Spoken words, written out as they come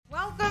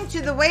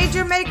to the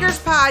Wager Makers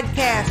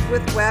Podcast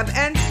with Webb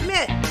and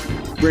Schmidt.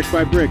 Brick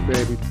by brick,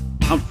 baby.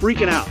 I'm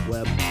freaking out,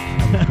 Webb.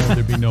 I was told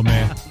there'd be no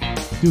man.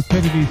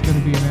 Stupidity's going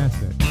to be an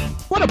asset.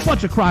 What a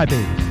bunch of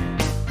crybabies.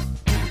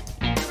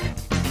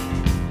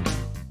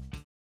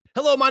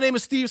 Hello, my name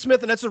is Steve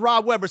Smith, and that's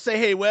Rob Weber. Say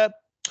hey, Webb.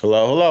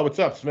 Hello. What's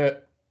up, Smith?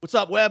 What's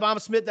up, Webb? I'm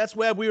Smith. That's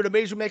Webb. We are the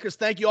Major Makers.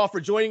 Thank you all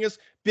for joining us.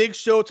 Big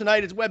show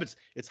tonight. It's Webb.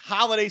 It's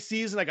holiday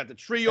season. I got the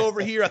tree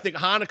over here. I think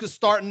Hanukkah's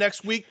starting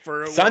next week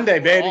for Sunday,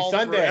 baby.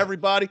 Sunday. For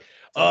everybody.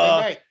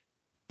 Sunday night.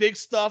 Big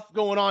stuff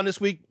going on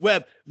this week.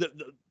 Webb, the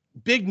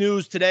big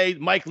news today,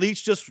 Mike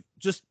Leach just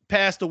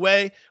passed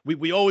away.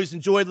 We always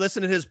enjoyed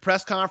listening to his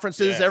press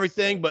conferences,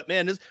 everything. But,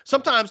 man,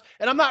 sometimes,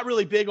 and I'm not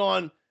really big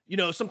on,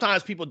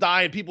 sometimes people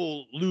die and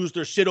people lose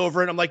their shit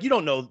over it. I'm like, you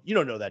don't know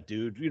that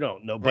dude. You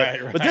don't know.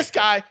 But this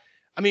guy,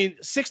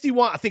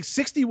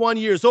 61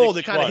 years old.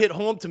 It kind of hit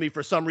home to me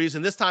for some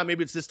reason. This time,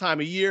 maybe it's this time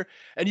of year.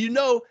 And these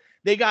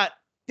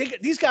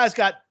guys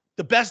got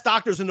the best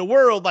doctors in the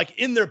world, like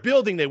in their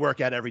building they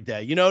work at every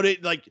day.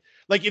 They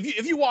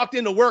if you walked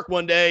into work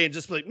one day and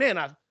just like, man,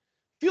 I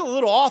feel a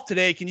little off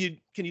today. Can you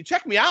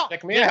check me out?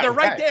 Check me out. They're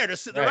right there.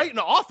 They're right in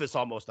the office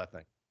almost, I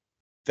think.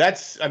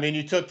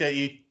 You took that,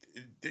 you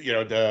hit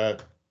the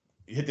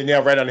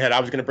nail right on the head. I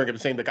was going to bring up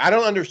the same thing. I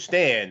don't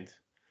understand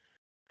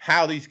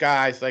how these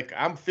guys, like,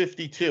 I'm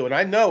 52 and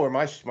I know where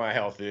my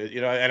health is,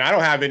 and I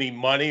don't have any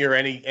money or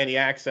any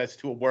access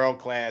to a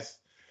world-class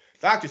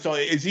doctor. So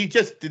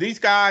do these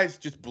guys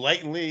just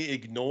blatantly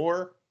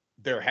ignore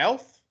their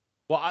health?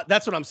 Well,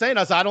 that's what I'm saying.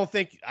 I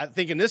think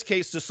in this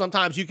case, just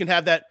sometimes you can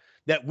have that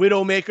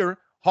widowmaker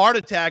heart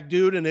attack,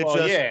 dude, and that's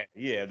your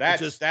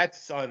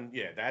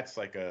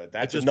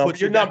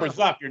numbers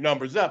up. Your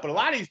numbers up. But a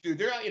lot of these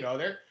dudes,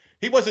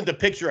 he wasn't the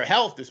picture of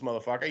health. This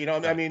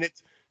motherfucker,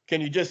 can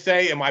you just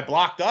say, am I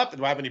blocked up?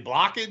 Do I have any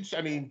blockage?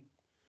 I don't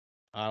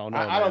know.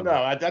 I don't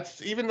know.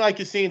 That's even like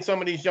you're seeing some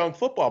of these young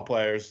football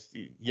players,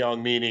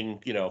 young meaning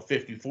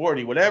 50,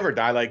 40, whatever,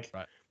 die. Like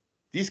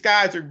these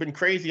guys have been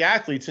crazy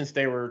athletes since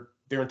they were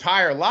their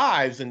entire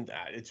lives, and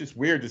it's just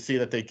weird to see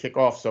that they kick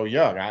off so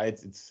young.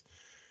 It's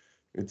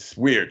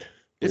weird.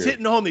 It's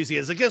hitting home these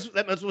years. I guess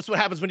that's what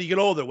happens when you get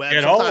older.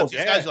 These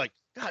guys are like,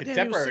 God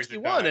damn, he was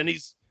 61, and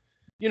he's,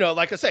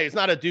 like I say, it's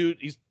not a dude.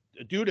 He's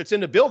a dude that's in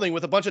the building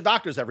with a bunch of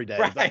doctors every day.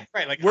 Right.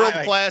 Like world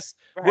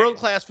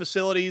class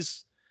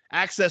facilities,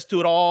 access to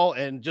it all,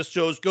 and just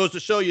goes to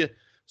show you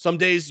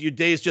sometimes your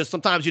day's just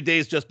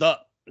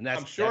up. And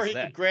I'm sure he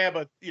could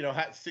grab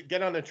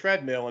get on the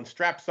treadmill and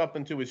strap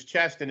something to his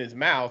chest and his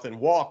mouth and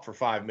walk for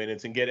 5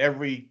 minutes and get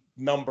every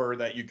number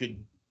that you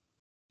could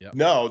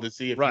know to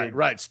see if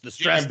it's the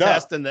stress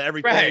test and the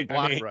everything.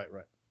 Right.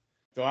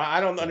 So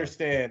I don't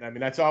understand.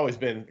 That's always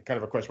been kind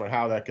of a question about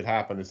how that could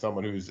happen to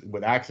someone who's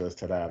with access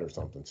to that or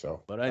something.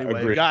 So, but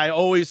anyway, the guy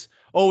always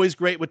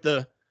great with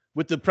the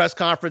press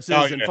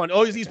conferences and fun.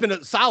 He's been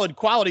a solid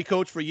quality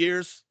coach for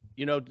years.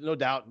 No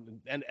doubt.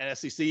 And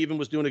SEC even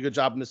was doing a good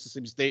job in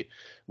Mississippi State,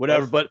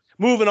 whatever. But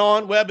moving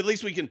on, Webb, at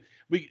least we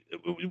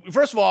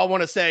first of all, I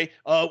want to say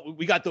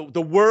we got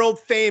the world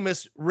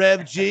famous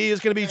Rev G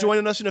is going to be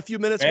joining us in a few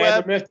minutes,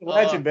 Webb. Mr.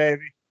 Legend,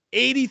 baby.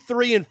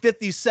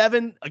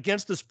 83-57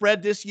 against the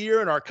spread this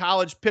year in our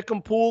college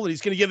pick'em pool, and he's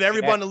going to give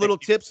everyone a little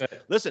tips.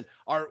 Listen,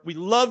 we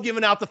love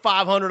giving out the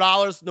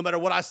 $500. No matter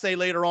what I say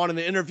later on in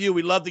the interview,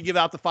 we love to give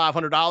out the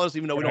 $500,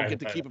 even though we don't get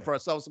to keep it for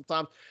ourselves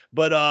sometimes.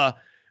 But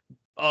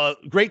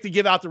great to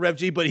give out the Rev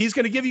G. But he's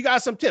going to give you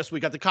guys some tips. We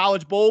got the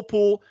College Bowl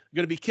pool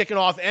going to be kicking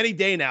off any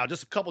day now,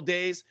 just a couple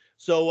days.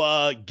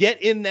 So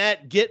get in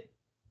that, get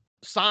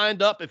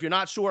signed up. If you're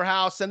not sure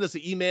how, send us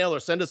an email or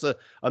send us a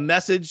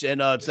message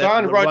and say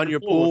run your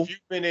pool. If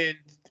you've been in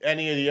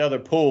any of the other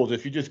pools,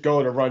 if you just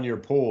go to run your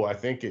pool, I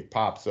think it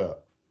pops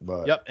up.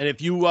 But and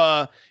if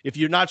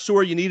you're not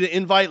sure, you need an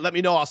invite, let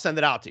me know. I'll send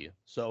it out to you.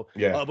 So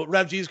but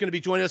Rev G is going to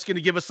be joining us, going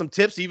to give us some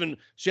tips. Even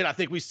I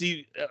think we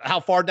see how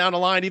far down the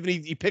line.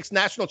 Even he picks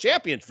national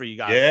champions for you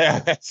guys. Yeah.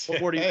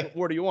 What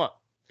do you want?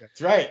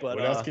 That's right. But,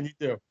 what else can you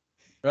do?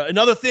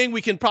 Another thing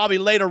we can probably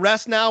lay to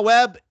rest now,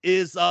 Webb,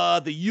 is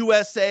the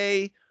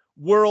USA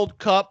World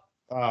Cup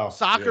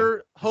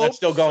soccer hopes. That's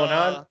still going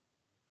on?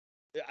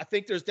 I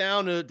think there's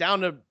down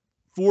to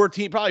four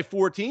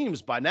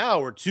teams by now,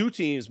 or 2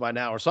 teams by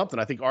now, or something.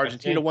 I think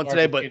Argentina won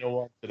today, but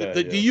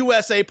the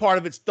USA part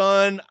of it's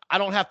done. I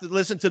don't have to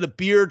listen to the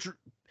beard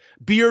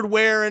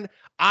wearing,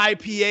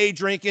 IPA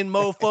drinking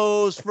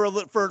mofos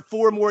for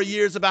 4 more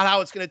years about how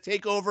it's going to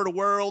take over the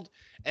world.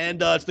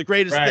 And it's the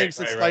greatest thing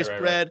since sliced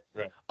bread.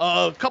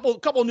 A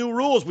couple new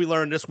rules we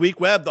learned this week,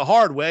 Webb, the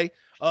hard way.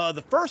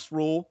 The first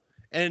rule,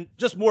 and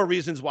just more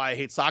reasons why I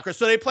hate soccer.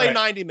 So they play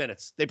 90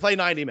 minutes.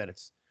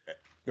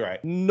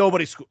 Right.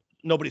 Nobody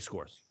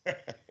scores.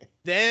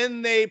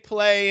 Then they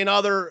play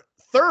another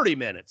 30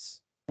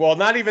 minutes. Well,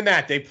 not even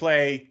that. They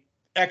play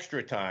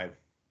extra time,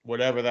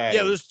 whatever that is.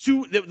 Yeah, there's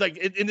 2. Like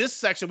in this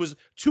section was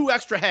 2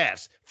 extra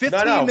halves.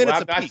 15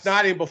 minutes apiece. That's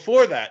not even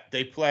before that.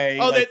 They play.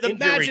 The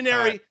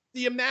imaginary.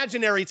 the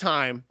imaginary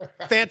time,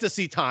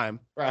 fantasy time.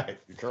 Right.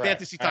 Correct.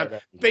 Fantasy time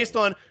based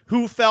on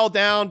who fell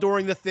down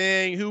during the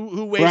thing,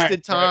 who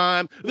wasted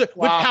time,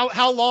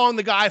 how long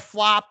the guy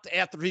flopped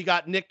after he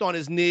got nicked on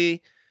his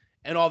knee,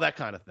 and all that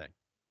kind of thing.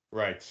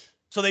 Right.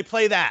 So they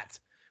play that,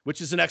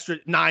 which is an extra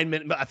 9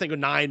 minutes. I think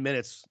 9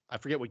 minutes. I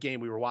forget what game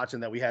we were watching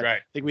that we had. Right.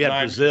 I think we had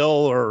Brazil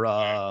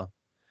or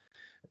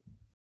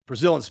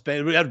Brazil and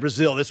Spain. We had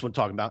Brazil. This one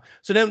talking about.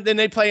 So then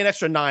they play an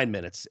extra 9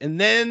 minutes, and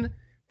then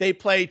they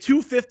play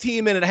 2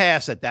 15-minute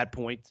halves at that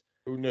point.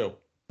 Who knew?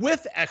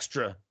 With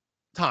extra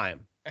time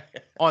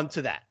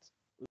onto that.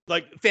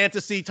 Like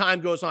fantasy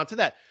time goes on to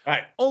that.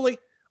 Right. Only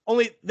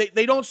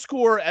they don't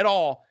score at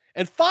all.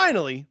 And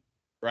finally,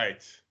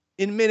 right.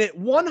 In minute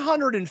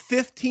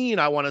 115,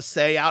 I want to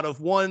say, out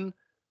of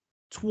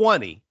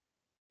 120.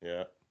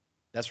 Yeah.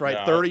 That's right.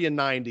 No. 30 and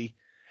 90.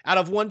 Out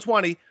of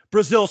 120,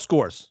 Brazil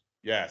scores.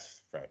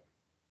 Yes. Right.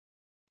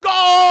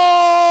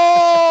 Goal!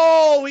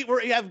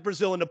 we have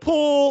Brazil in the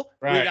pool.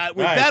 Right.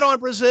 We bet on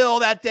Brazil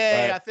that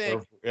day, right. I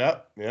think.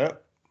 Yep.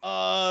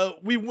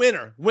 We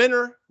winner.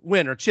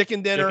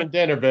 Chicken dinner. Chicken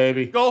dinner,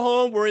 baby. Go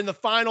home. We're in the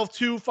final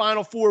 2,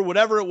 final 4,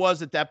 whatever it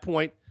was at that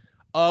point.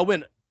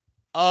 Win.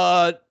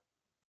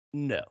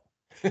 No.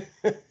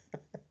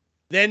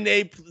 Then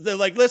they're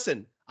like,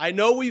 listen, I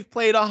know we've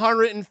played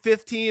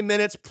 115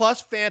 minutes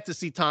plus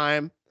fantasy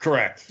time.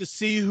 Correct. To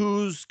see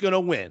who's gonna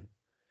win.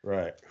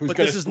 Right. But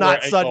this is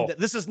not sudden.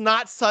 This is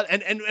not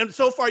sudden. And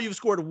so far you've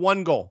scored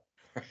 1 goal.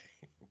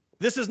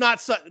 This is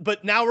not sudden.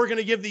 But now we're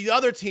gonna give the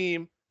other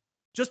team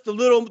just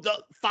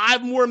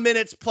 5 more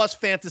minutes plus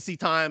fantasy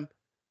time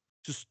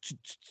just to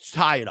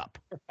tie it up.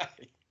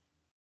 Right.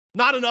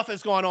 Not enough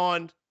has gone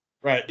on.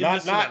 Right.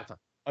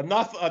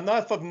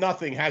 Enough of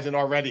nothing hasn't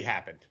already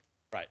happened.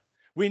 Right.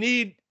 We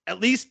need at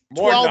least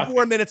 12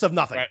 more minutes of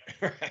nothing.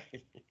 Right.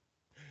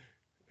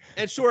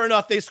 And sure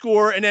enough, they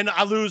score, and then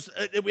I lose.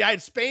 I had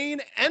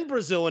Spain and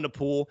Brazil in the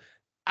pool.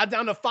 I'm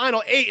down to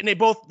final 8, and they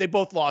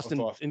both lost.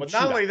 But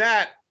not only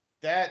that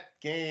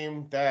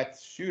game, that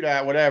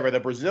shootout, whatever, the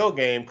Brazil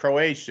game,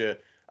 Croatia,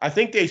 I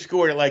think they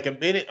scored like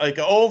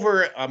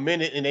over a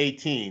minute and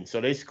 18. So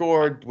they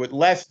scored with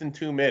less than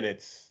 2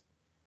 minutes.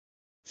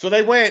 So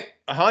they went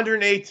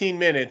 118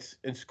 minutes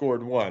and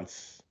scored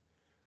once.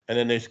 And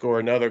then they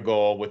scored another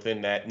goal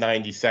within that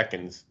 90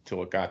 seconds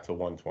till it got to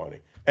 120.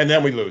 And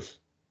then we lose.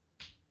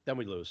 Then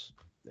we lose.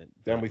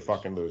 Then we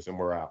fucking lose, and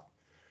we're out.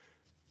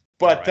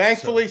 But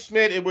thankfully,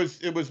 Schmidt, it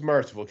was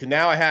merciful. Because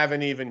now I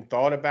haven't even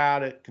thought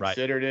about it,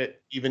 considered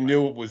it, even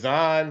knew it was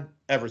on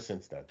ever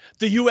since then.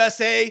 The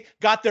USA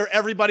got their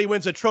everybody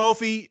wins a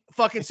trophy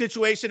fucking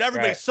situation.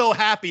 Everybody's so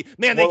happy.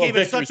 Man, they gave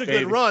it such a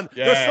good run.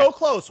 Yeah. They're so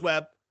close,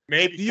 Webb.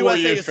 Maybe the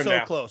USA is so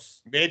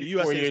close. Maybe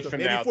 4 years from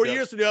now. Maybe 4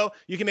 years ago,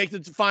 you can make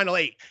the final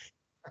 8.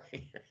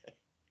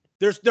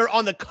 They're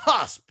on the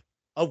cusp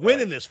of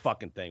winning this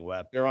fucking thing,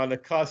 Webb. They're on the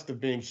cusp of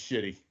being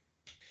shitty.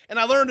 And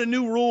I learned a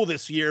new rule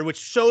this year, which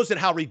shows it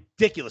how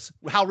ridiculous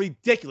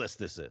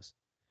this is.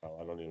 Oh,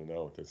 I don't even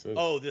know what this is.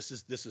 Oh, this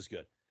is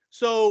good.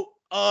 So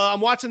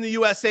I'm watching the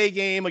USA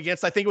game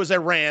against, I think it was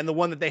Iran, the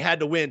one that they had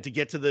to win to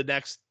get to the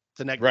next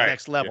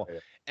level. Yeah.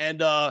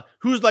 And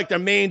who's like their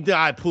main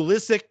guy,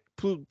 Pulisic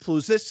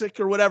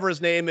or whatever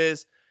his name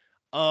is.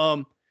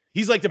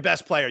 He's like the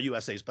best player,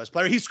 USA's best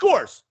player. He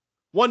scores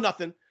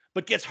 1-0,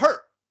 but gets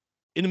hurt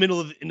in the middle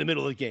of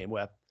the game,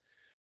 Webb.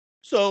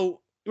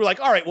 So we're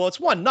like, all right, well, it's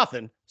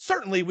 1-0.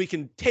 Certainly we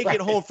can take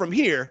it home from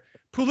here.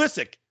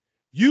 Pulisic,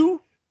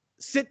 you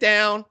sit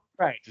down.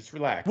 Right. Just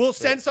relax. We'll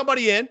send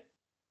somebody in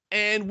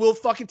and we'll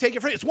fucking take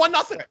it from you. It's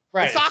 1-0.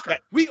 Right. It's soccer.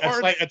 We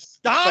are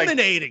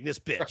dominating this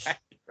bitch.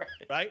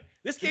 Right?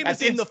 This game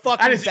is in the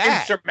fucking bag.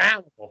 That is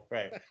insurmountable.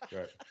 Right.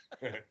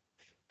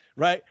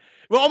 Right?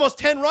 We're almost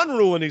 10-run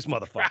rule in these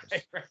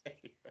motherfuckers.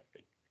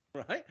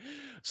 Right?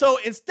 So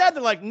instead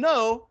they're like,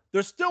 no,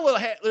 there's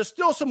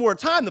still some more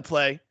time to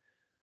play.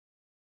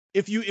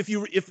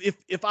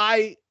 If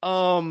I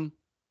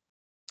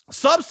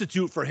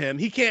substitute for him,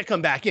 he can't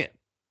come back in.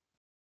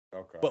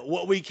 Okay. But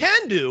what we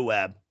can do,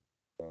 Webb,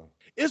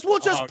 is we'll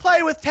just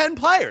play with 10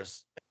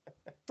 players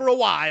for a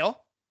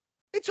while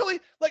until he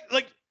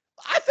like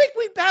I think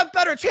we'd have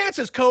better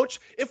chances, Coach,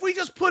 if we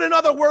just put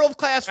another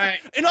world-class,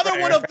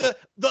 one of the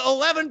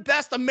 11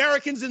 best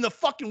Americans in the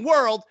fucking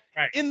world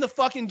in the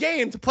fucking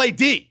game to play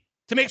D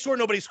to make sure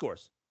nobody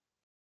scores.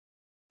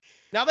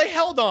 Now they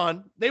held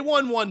on. They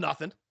won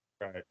 1-0.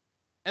 Right.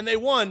 And they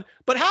won.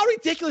 But how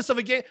ridiculous of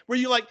a game were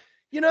you like,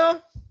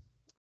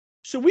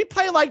 should we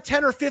play like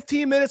 10 or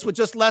 15 minutes with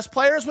just less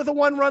players with a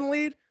one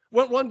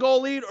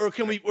goal lead? Or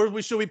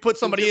should we put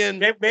somebody in?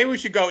 Maybe we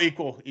should go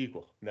equal.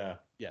 No.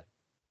 Yeah.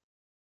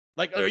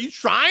 Like, are you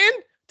trying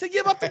to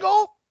give up the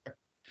goal?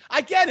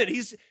 I get it.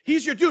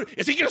 He's your dude.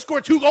 Is he going to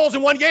score 2 goals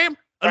in one game?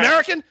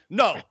 American?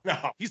 No,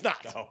 he's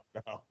not.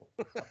 No.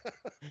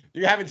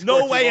 You haven't.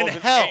 No way in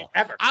hell.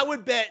 Ever. I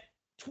would bet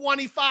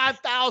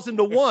 25,000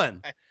 to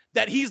 1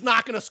 that he's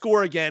not going to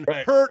score again,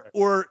 hurt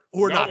or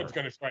not. No one's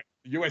going to score.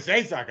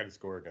 USA's not going to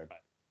score again.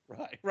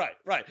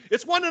 Right.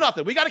 It's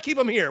 1-0. We got to keep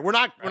him here. We're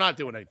not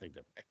doing anything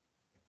different.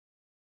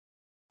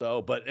 So,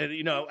 but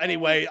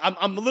anyway,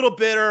 I'm a little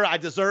bitter.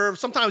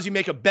 Sometimes you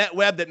make a bet,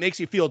 Webb, that makes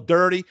you feel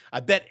dirty. I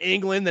bet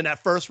England in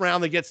that first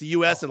round against the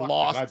U.S. and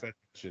lost. I bet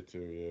shit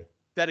too, yeah.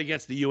 Bet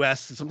against the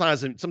U.S.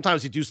 Sometimes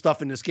you do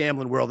stuff in this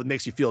gambling world that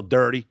makes you feel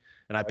dirty,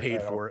 and I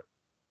paid for it.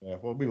 Yeah,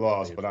 well, we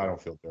lost, but I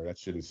don't feel dirty. That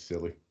shit is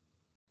silly.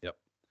 Yep.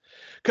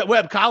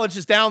 Webb, college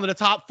is down to the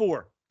top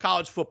 4.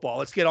 College football.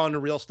 Let's get on to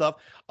real stuff.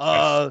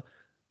 Yes.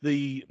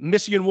 The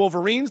Michigan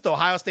Wolverines, the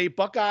Ohio State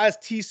Buckeyes,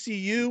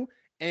 TCU,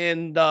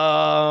 and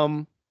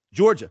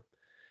Georgia.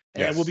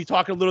 And Yes. we'll be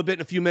talking a little bit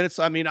in a few minutes.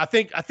 I mean, I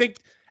think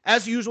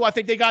as usual, I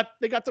think they got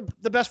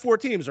the best 4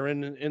 teams are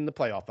in the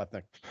playoff. I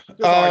think there's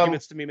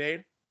arguments to be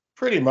made.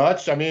 Pretty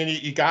much. I mean,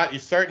 you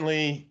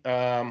certainly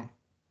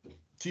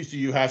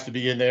TCU has to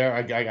be in there.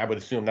 I would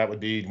assume that would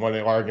be one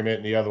argument,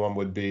 and the other one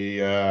would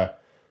be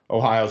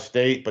Ohio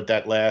State. But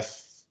that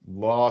last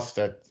loss,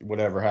 that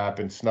whatever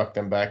happened, snuck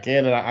them back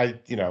in. And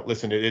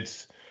listen,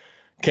 it's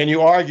can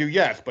you argue?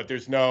 Yes, but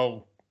there's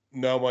no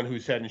one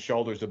who's head and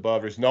shoulders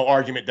above. There's no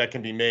argument that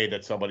can be made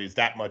that somebody's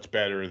that much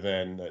better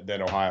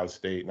than Ohio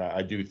State. And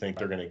I do think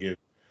they're going to give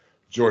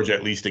Georgia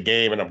at least a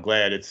game, and I'm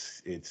glad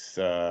it's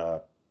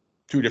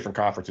 2 different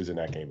conferences in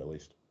that game at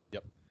least.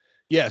 Yep.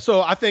 Yeah.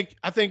 So I think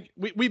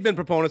we've been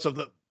proponents of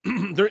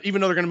even though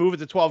they're going to move it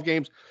to 12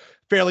 games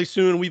fairly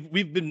soon.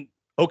 We've been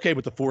okay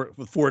with the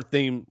 4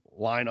 theme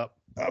lineup.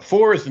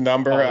 4 is the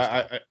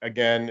number.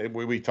 Again,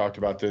 we talked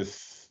about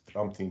this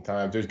umpteen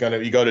times.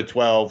 You go to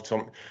 12,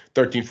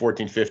 13,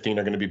 14, 15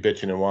 are going to be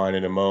bitching and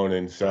whining and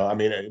moaning. So, I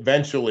mean,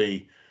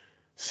 eventually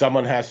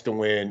someone has to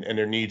win, and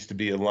there needs to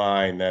be a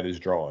line that is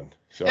drawn.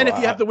 So, and if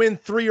you have to win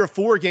 3 or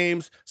 4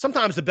 games,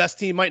 sometimes the best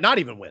team might not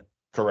even win.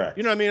 Correct.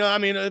 You know what I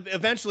mean?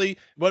 Eventually,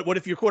 what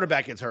if your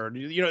quarterback gets hurt?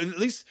 At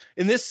least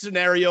in this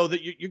scenario,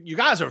 that you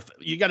guys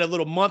you got a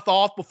little month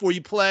off before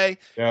you play.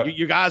 Yep.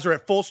 You guys are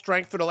at full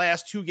strength for the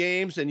last 2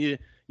 games, and you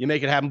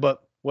make it happen.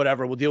 But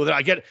whatever, we'll deal with it.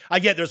 I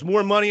get. There's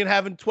more money in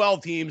having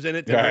 12 teams in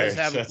it than there is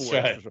having 4.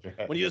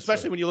 Right.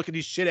 Especially when you look at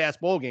these shit ass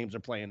bowl games they're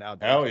playing now.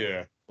 Hell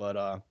yeah.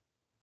 But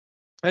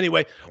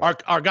anyway,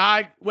 our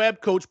guy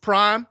Webb, Coach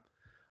Prime,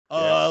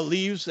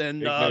 leaves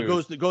and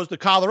goes to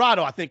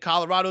Colorado. I think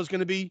Colorado is going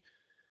to be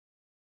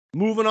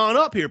moving on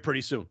up here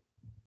pretty soon.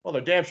 Well,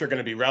 they're damn sure going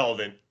to be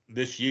relevant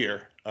this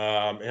year.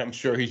 And I'm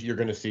sure you're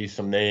going to see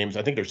some names.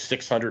 I think there's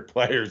 600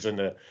 players in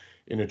the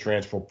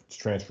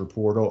transfer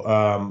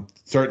portal.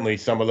 Certainly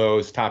some of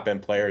those top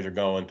end players are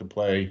going to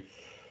play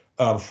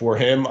for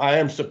him. I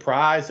am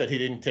surprised that he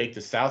didn't take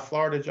the South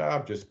Florida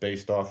job just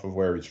based off of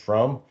where he's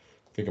from.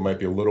 I think it might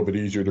be a little bit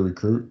easier to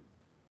recruit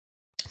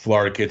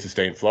Florida kids to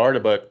stay in Florida,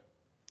 but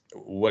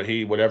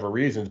whatever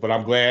reasons, but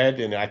I'm glad,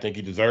 and I think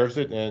he deserves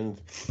it.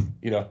 And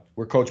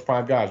we're Coach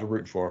Prime guys. We're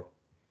rooting for him.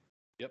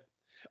 Yep.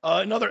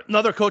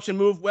 Another coaching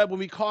move, Webb. When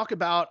we talk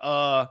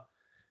about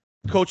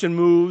coaching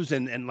moves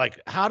and like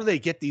how do they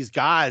get these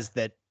guys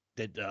that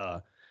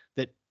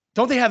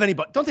don't they have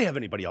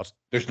anybody else?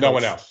 There's no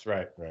one else.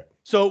 Right.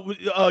 So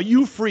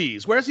Hugh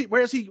Freeze, where's he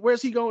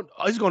going?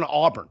 Oh, he's going to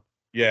Auburn.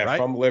 Yeah, right?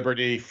 From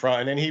Liberty,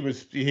 and then he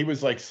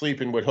was like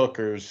sleeping with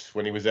hookers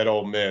when he was at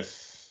Ole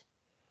Miss.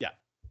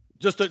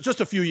 Just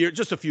a few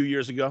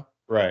years ago.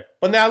 Right.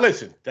 Well, now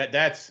listen,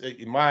 that's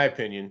in my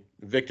opinion,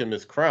 victim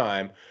is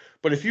crime.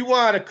 But if you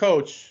want to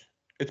coach,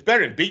 it's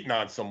better than beating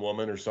on some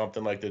woman or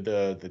something like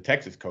the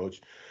Texas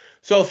coach.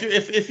 So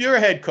if you're a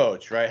head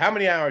coach, right, how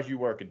many hours you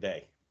work a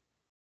day?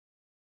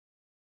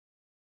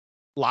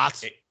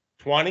 Lots.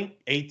 20,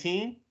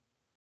 18?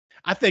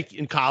 I think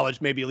in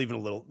college, maybe even a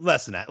little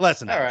less than that.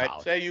 All right.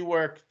 Say you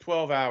work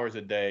 12 hours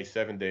a day,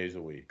 7 days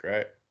a week,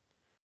 right?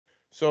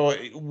 So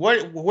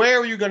where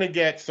are you going to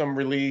get some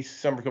release,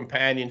 some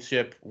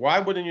companionship? Why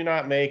wouldn't you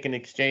not make an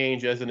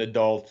exchange as an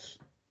adult,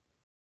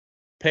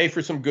 pay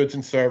for some goods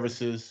and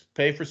services,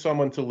 pay for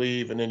someone to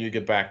leave, and then you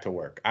get back to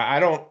work?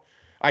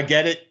 I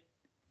get it.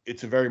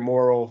 It's a very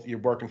moral, you're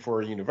working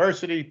for a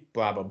university,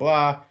 blah, blah,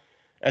 blah.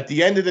 At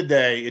the end of the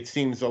day, it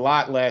seems a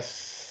lot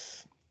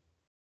less,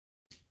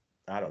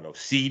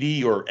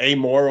 seedy or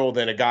amoral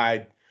than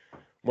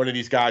one of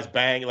these guys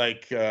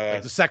like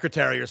the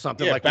secretary or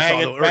something, or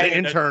the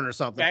intern or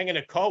something. Banging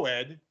a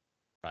co-ed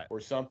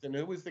or something.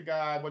 Who was the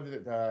guy? What is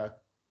it? The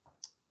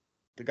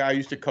guy who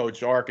used to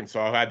coach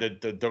Arkansas, who had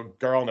the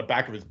girl on the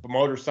back of his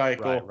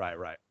motorcycle.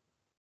 Right.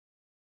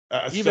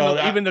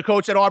 Even the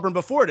coach at Auburn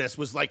before this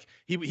was like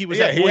he was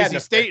at Boise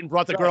State and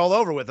brought the girl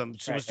over with him.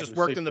 She was just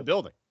worked in the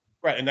building.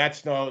 Right, and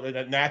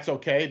that's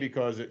okay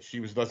because she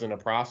wasn't a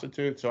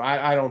prostitute. So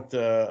I don't,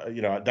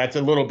 that's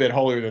a little bit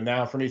holier than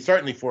thou for me.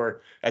 Certainly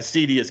for as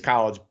seedy as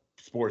college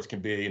sports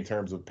can be in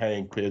terms of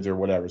paying kids or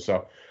whatever.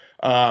 So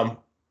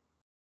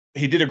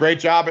he did a great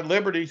job at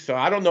Liberty. So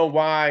I don't know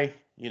why,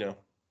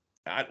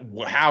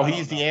 how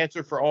he's the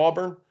answer for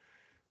Auburn.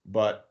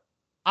 But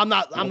I'm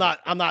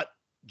not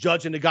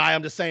judging the guy.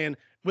 I'm just saying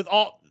with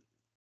all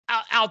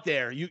out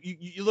there,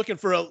 you're looking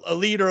for a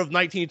leader of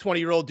 19,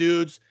 20-year-old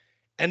dudes.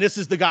 And this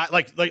is the guy,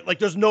 like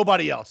there's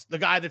nobody else. The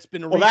guy that's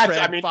been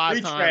retread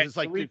 5 times. It's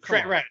like,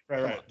 retread, right.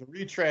 The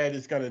retread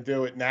is going to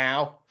do it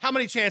now. How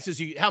many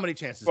chances?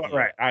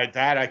 Right.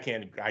 I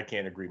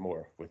can't agree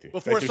more with you.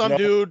 Before some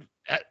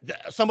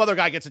other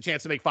guy gets a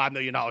chance to make $5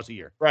 million a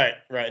year. Right.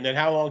 And then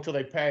how long till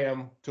they pay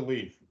him to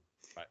leave?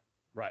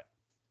 Right.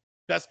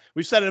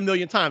 We've said it a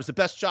million times. The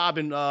best job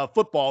in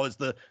football is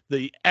the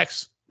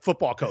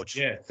ex-football coach.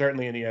 Yeah,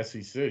 certainly in the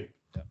SEC.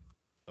 Yeah,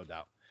 no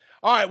doubt.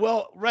 All right,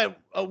 well,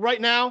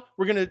 right now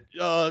we're gonna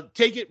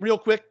take it real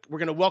quick. We're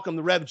gonna welcome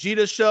the Rev G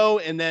to the show,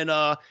 and then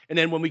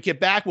when we get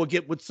back, we'll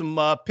get with some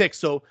picks.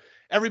 So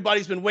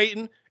everybody's been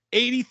waiting.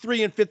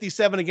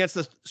 83-57 against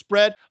the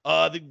spread.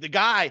 The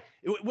guy.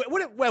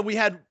 We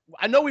had.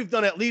 I know we've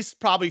done at least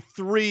probably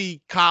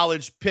 3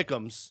 college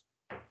pick'ems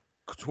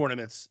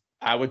tournaments.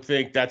 I would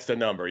think that's the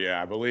number.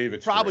 Yeah, I believe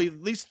it's probably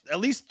 3.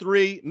 At least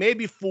 3,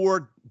 maybe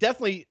 4.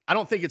 Definitely, I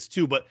don't think it's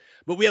 2, but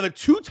we have a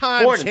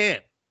 2-time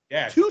champ.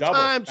 Yeah,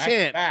 2-time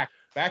champ.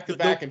 Back to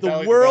back.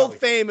 The world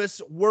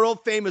famous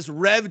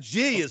Rev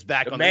G is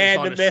back on the show.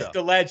 The man, the myth,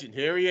 the legend.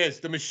 Here he is,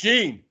 the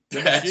machine.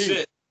 That's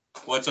it.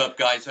 What's up,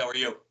 guys? How are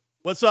you?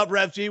 What's up,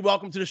 Rev G?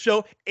 Welcome to the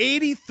show.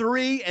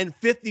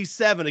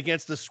 83-57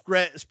 against the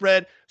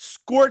spread.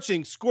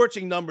 Scorching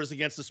numbers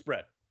against the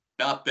spread.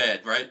 Not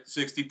bad, right?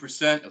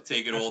 60%. I'll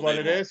take it all day. That's what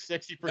it is.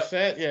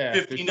 60%. Yeah.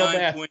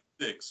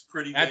 59.6.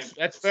 Pretty.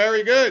 That's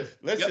very good.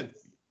 Listen,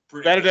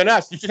 better than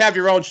us. You should have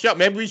your own show.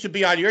 Maybe we should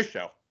be on your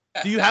show.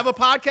 Do you have a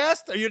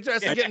podcast? Are you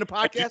interested in getting a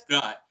podcast? I do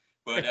not.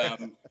 But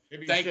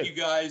thank you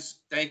guys.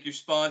 Thank your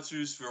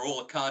sponsors for all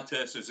the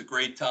contests. It's a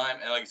great time.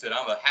 And like I said,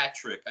 I'm a hat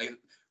trick.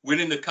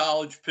 Winning the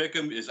college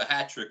pick'em is a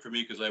hat trick for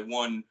me because I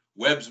won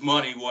Webb's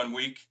money one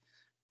week.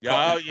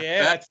 Oh,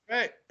 yeah, that's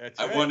right.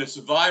 I won the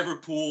Survivor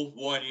pool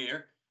one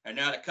year. And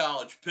now the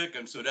college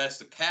pick'em, so that's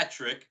the hat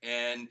trick.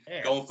 And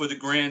going for the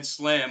Grand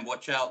Slam.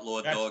 Watch out,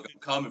 Lord Dog. I'm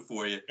coming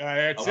for you.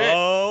 That's it.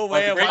 Oh,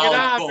 wait. Bring it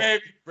on,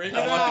 baby. Bring it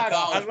on.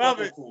 I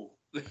love it.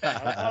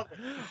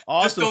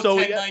 Awesome. Just don't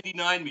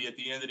 1099 me at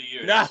the end of the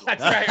year. No,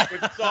 that's right.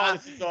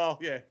 This is all,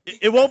 yeah.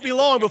 It won't be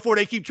long before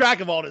they keep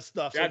track of all this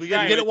stuff. So we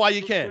got to get it while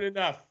you can.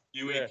 Enough.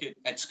 You ain't kidding.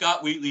 And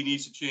Scott Wheatley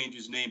needs to change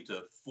his name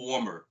to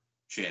former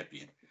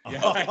champion. Yeah.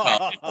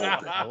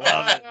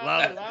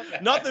 Love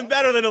it. Nothing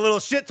better than a little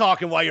shit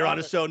talking while you're on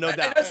the show, no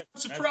doubt. That's a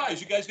surprise.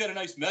 You guys got a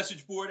nice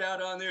message board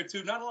out on there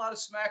too. Not a lot of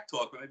smack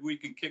talk, but maybe we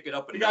can kick it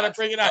up. You got to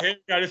bring it out. Here,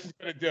 this is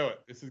going to do it.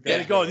 This is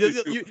going to go.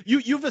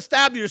 You've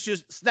established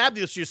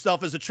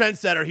yourself as a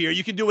trendsetter here.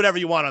 You can do whatever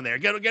you want on there.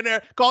 Get in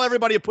there. Call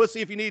everybody a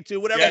pussy if you need to.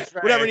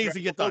 Whatever needs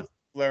to get done.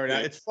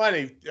 It's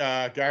funny,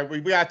 guy.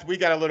 We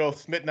got a little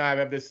Smith and I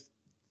have this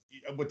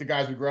with the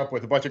guys we grew up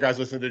with. A bunch of guys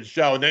listening to the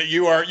show, and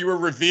you were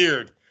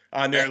revered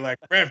on there, like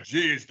Rev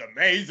G is the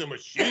amazing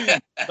machine.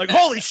 Like,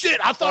 holy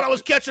shit! I thought I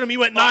was catching him. He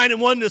went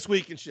 9-1 this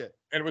week and shit.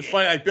 And it was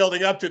funny, like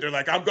building up to it. They're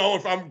like, I'm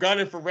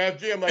gunning for Rev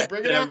G. I'm like,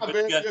 bring it on,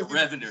 man. Got the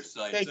revenue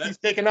side. He's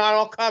taking on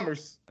all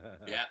comers.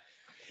 Yeah.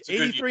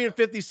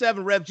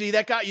 83-57, Rev G.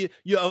 That got you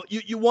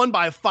won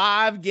by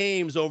 5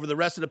 games over the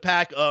rest of the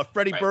pack.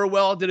 Freddie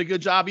Burwell did a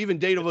good job. Even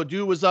Data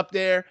Voodoo was up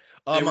there.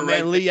 My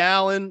man Lee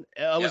Allen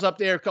was up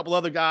there. A couple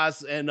other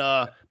guys. And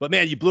but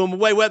man, you blew him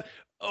away. Rev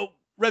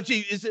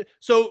G, is it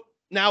so?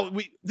 Now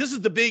this is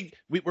the big.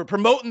 We're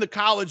promoting the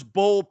College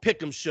Bowl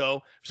Pick'em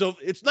show, so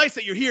it's nice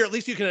that you're here. At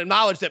least you can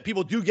acknowledge that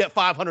people do get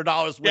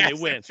 $500 when they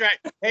win. That's right.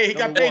 Hey, he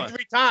got paid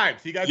 3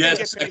 times. He got paid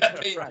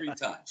 3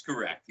 times.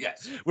 Correct.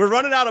 Yes. We're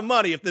running out of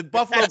money. If the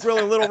Buffalo Grill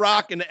and Little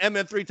Rock and the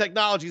MN3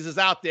 Technologies is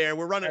out there,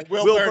 we're running.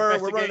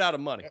 We're running out of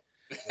money.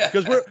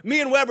 Because me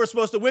and Webb are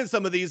supposed to win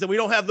some of these, and we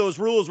don't have those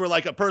rules where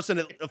like a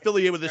person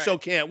affiliated with the show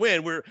can't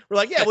win. We're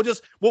like, yeah,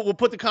 we'll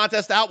put the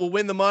contest out, we'll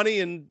win the money,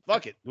 and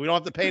fuck it, we don't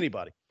have to pay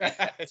anybody.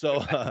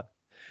 So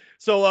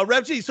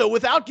Rev G, so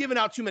without giving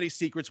out too many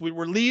secrets,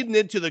 we're leading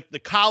into the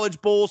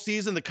College Bowl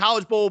season. The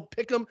College Bowl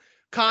Pick'em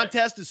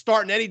contest is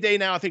starting any day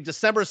now. I think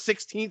December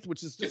 16th,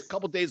 which is just a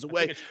couple days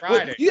away. It's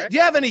Friday, do you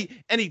have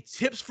any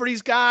tips for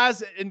these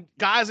guys and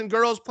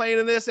girls playing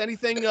in this?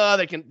 Anything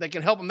that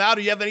can help them out?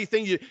 Or you have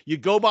anything you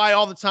go by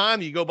all the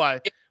time? You go by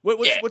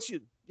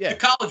The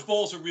College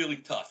Bowls are really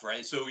tough,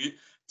 right? So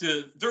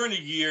during the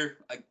year,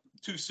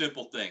 two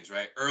simple things,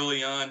 right?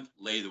 Early on,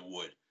 lay the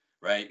wood,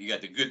 right? You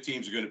got the good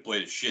teams are going to play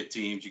the shit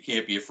teams. You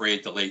can't be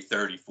afraid to lay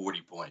 30,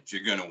 40 points.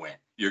 You're going to win.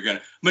 You're going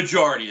to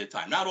majority of the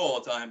time, not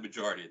all the time,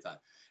 majority of the time.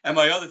 And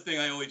my other thing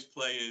I always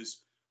play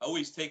is I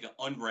always take an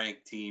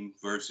unranked team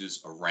versus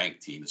a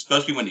ranked team,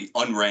 especially when the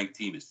unranked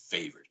team is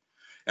favored.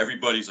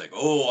 Everybody's like,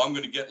 oh, I'm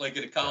going to get like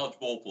in a College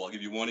Bowl pool. I'll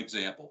give you one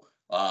example.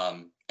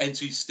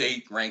 NC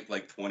State ranked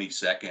like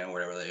 22nd or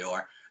whatever they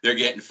are. They're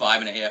getting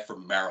 5.5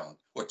 from Maryland,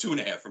 or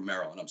 2.5 from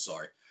Maryland. I'm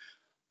sorry.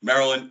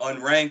 Maryland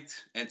unranked,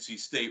 NC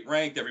State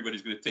ranked.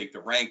 Everybody's going to take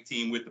the ranked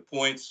team with the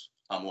points.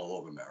 I'm all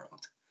over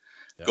Maryland.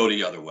 Yep. Go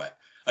the other way.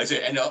 I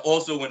say, and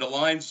also when the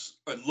lines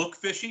look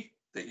fishy,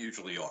 they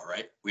usually are,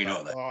 right? We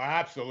know that. Oh,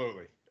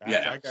 absolutely.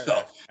 Yeah.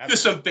 So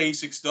just some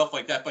basic stuff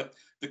like that. But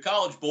the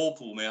College Bowl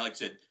pool, man, like I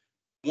said,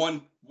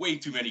 won way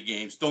too many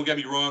games. Don't get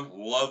me wrong.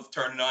 Love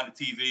turning on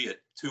the TV at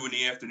 2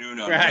 p.m.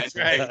 on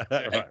Wednesday.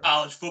 And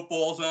college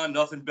football's on,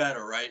 nothing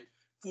better, right?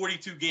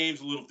 42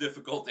 games, a little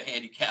difficult to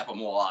handicap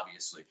them all,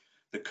 obviously.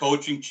 The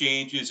coaching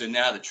changes, and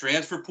now the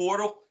transfer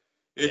portal.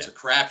 It's a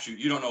crapshoot.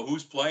 You don't know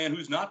who's playing,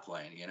 who's not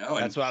playing, you know?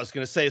 And that's what I was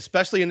going to say,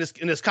 especially in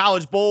this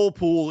college bowl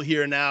pool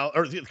here now,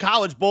 or the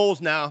college bowls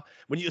now,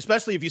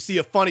 especially if you see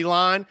a funny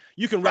line,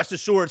 you can rest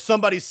assured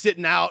somebody's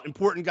sitting out.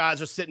 Important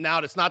guys are sitting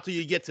out. It's not till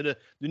you get to the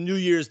New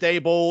Year's Day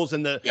bowls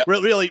and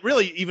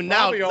really even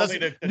now,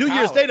 New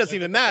Year's Day doesn't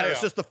even matter.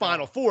 It's just the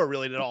Final Four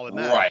really that all that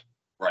matters.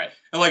 Right.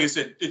 And like I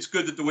said, it's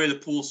good that the way the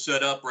pool's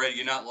set up, right?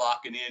 You're not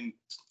locking in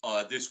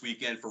this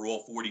weekend for all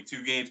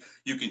 42 games.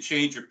 You can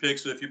change your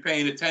picks. So if you're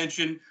paying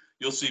attention,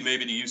 you'll see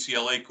maybe the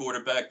UCLA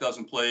quarterback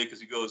doesn't play because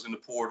he goes in the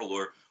portal,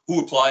 or who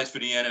applies for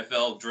the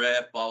NFL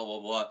draft, blah, blah,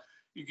 blah.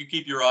 You can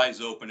keep your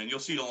eyes open, and you'll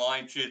see the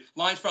line change.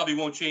 Lines probably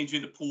won't change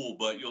in the pool,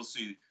 but you'll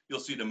see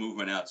the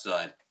movement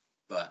outside.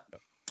 But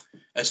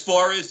as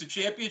far as the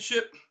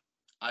championship,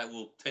 I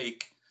will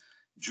take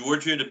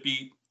Georgia to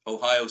beat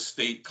Ohio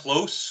State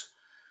close,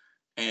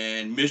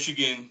 and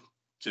Michigan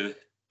to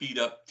beat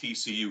up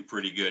TCU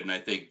pretty good, and I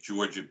think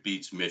Georgia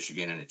beats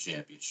Michigan in a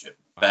championship.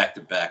 Back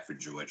to back for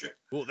Georgia.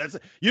 Well,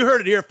 you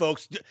heard it here,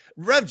 folks.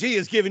 Rev G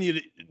is giving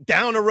you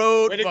down the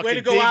road. Way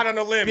to go out on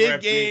a limb, big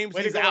Rev games.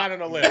 Way to go out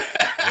on a limb.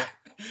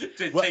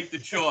 Take the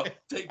chalk.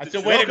 Way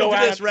to go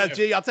out this, Rev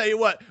G. I'll tell you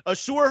what. A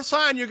sure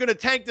sign you're going to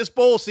tank this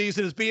bowl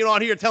season is being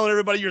on here telling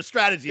everybody your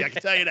strategy. I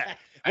can tell you that.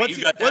 Once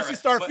you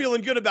start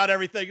feeling good about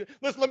everything,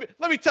 listen.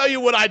 Let me tell you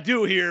what I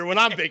do here when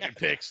I'm making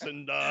picks,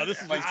 and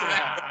this is what's going to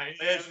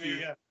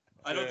happen.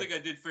 I don't think I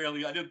did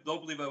fairly.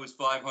 Don't believe I was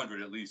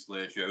 500 at least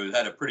last year. I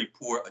had a pretty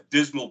poor,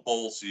 dismal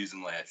bowl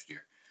season last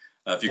year.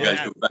 If you guys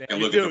go back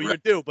and look at the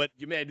record, but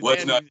you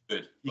not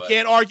good. You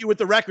can't argue with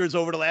the records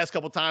over the last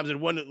couple of times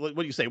and won. What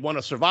do you say? Won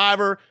a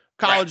Survivor,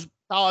 college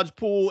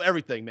pool,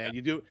 everything, man.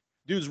 You do.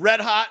 Dude's red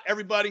hot.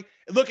 Everybody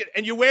look at,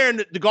 and you're wearing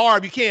the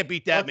garb. You can't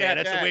beat that, man.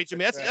 That's a wager,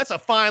 man. That's a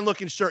fine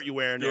looking shirt you're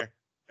wearing there.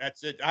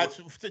 That's it.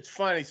 It's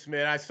funny,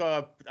 Smith.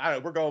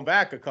 We're going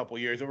back a couple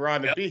years. We're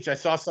on the beach. I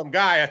saw some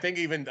guy.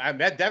 I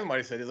met Devin. Might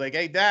have said, he's like,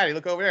 "Hey, Daddy,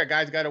 look over there.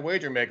 Guy's got a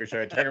wager maker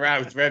shirt." I turned around.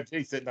 It was Rev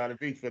G sitting on the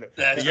beach with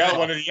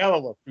one of the yellow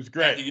ones. It was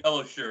great. The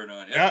yellow shirt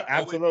on. Yeah,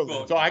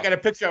 absolutely. So I got a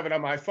picture of it on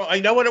my phone.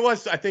 You know what it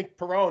was? I think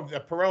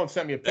Perone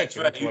sent me a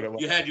picture. That's what it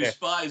was. You had your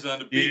spies on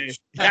the beach.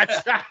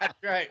 That's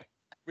right.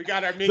 We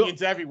got our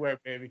minions everywhere,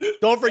 baby.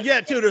 Don't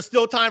forget too. There's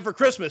still time for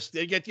Christmas.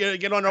 Get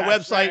on our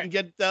website and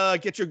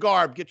get your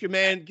garb. Get your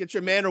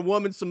man or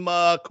woman some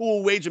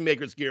cool wager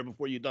makers gear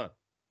before you're done.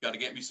 Got to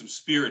get me some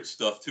spirit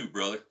stuff too,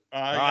 brother.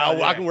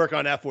 I can work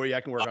on that for you.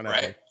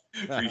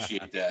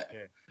 Appreciate that.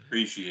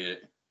 Appreciate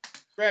it.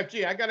 Rev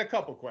G, I got a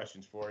couple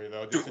questions for you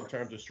though, just in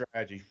terms of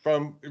strategy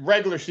from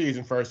regular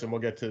season first, and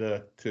we'll get to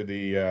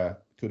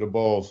the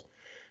bowls.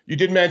 You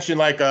did mention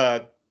like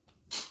a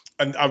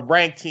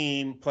ranked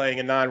team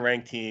playing a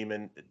non-ranked team,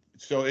 and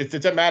so it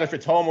doesn't matter if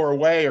it's home or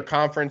away or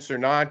conference or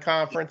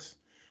non-conference.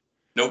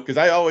 Nope.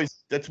 Because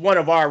that's one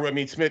of our. I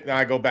mean, Smith and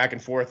I go back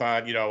and forth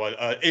on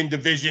a in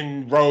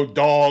division road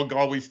dog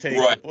always takes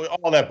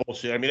all that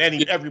bullshit. I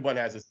mean, everyone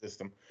has a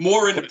system.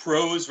 More in the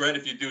pros, right?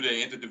 If you do the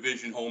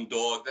interdivision home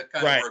dog, that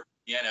kind of works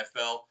in the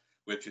NFL,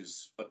 which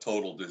is a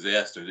total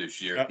disaster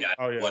this year.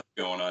 What's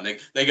going on?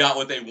 They got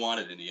what they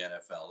wanted in the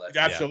NFL.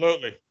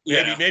 Absolutely.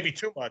 Maybe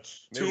too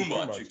much. Too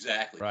much,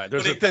 exactly. Right.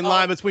 There's a thin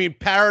line between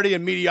parity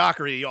and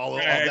mediocrity. All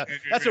that.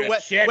 That's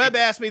what Webb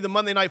asked me the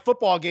Monday Night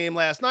Football game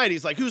last night.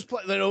 He's like, "Who's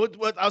playing?"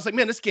 I was like,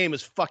 "Man, this game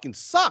is fucking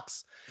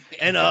sucks."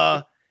 And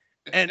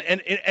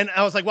and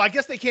I was like, "Well, I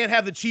guess they can't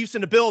have the Chiefs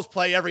and the Bills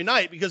play every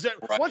night because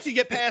once you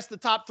get past the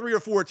top 3 or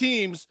 4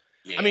 teams,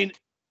 I mean."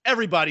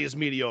 Everybody is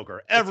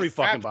mediocre.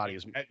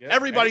 Everybody's 4-7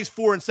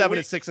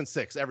 and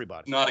 6-6.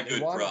 Everybody. Not a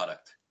good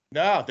product.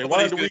 No, they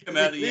wanted to come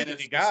out of the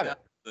NFC South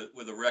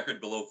with a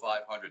record below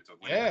 500 to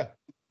win. Yeah,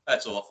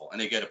 that's awful. And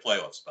they get a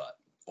playoff spot.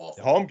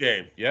 Awful. Home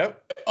game.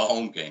 Yep. A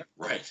home game.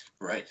 Right.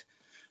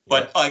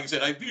 But like I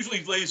said, I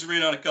usually laser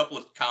in on a couple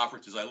of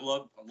conferences. I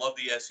love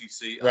the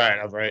SEC.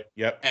 Right.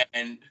 Yep.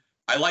 And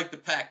I like the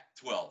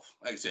Pac-12.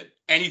 Like I said,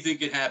 anything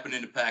can happen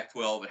in the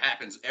Pac-12. It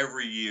happens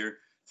every year.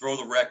 Throw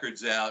the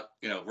records out,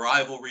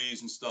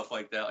 rivalries and stuff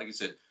like that. Like I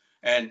said,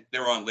 and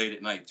they're on late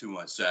at night too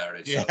on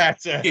Saturday.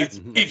 So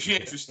keeps you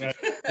interested.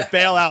 The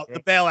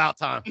bailout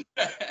time.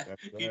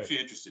 Keeps you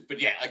interested.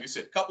 But yeah, like I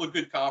said, a couple of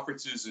good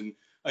conferences, and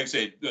like I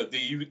said,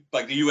 the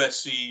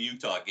USC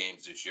Utah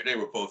games this year, they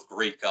were both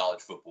great college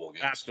football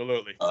games.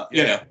 Absolutely.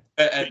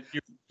 And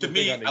to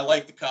me, I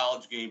like the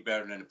college game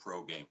better than the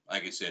pro game.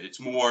 Like I said, it's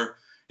more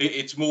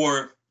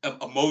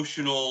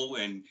emotional,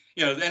 and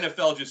the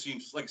NFL just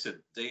seems, like I said,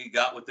 they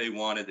got what they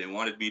wanted. They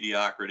wanted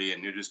mediocrity,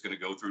 and they're just going to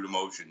go through the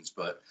motions.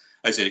 But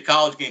like I said, a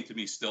college game to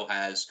me still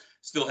has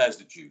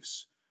the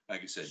juice.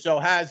 Like I said. So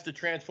has the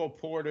transfer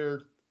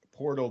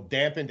portal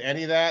dampened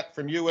any of that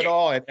from you at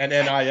all, and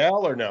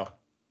NIL or no?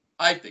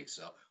 I think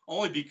so.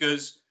 Only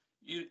because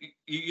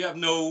you have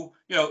no,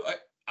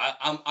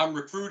 I'm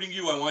recruiting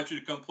you. I want you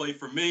to come play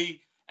for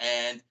me,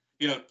 and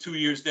 2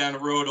 years down the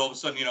road, all of a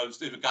sudden,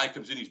 if a guy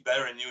comes in, he's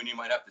better than you, and you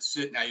might have to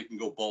sit. Now you can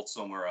go bolt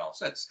somewhere else.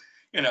 That's,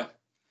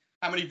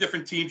 how many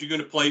different teams you're going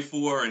to play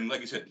for. And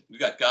like I said, we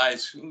got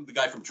guys, the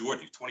guy from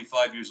Georgia,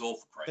 25 years old,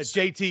 for Christ's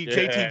sake.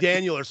 JT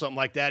Daniel or something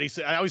like that. He's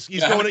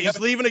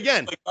leaving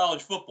again. Like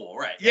college football,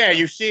 right? Yeah,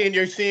 you're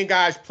seeing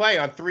guys play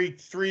on three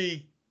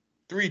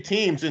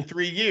teams in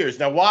 3 years.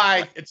 Now,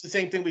 why? It's the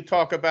same thing we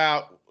talk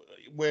about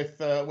with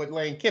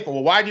Lane Kiffin.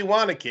 Well, why do you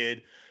want a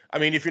kid? I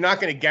mean, if you're not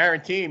going to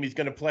guarantee him he's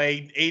going to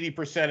play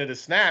 80% of the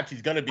snaps,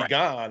 he's going to be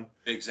gone.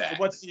 Exactly.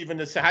 So what's even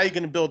how are you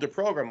going to build a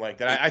program like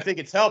that? I think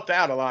it's helped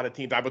out a lot of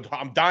teams.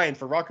 I'm dying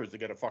for Rutgers to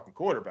get a fucking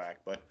quarterback,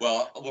 but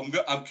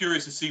I'm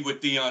curious to see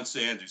what Deion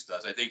Sanders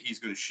does. I think he's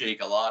going to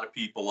shake a lot of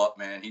people up,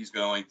 man. He's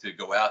going to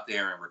go out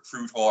there and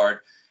recruit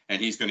hard,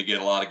 and he's going to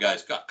get a lot of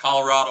guys.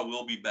 Colorado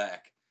will be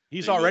back.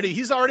 He's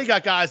already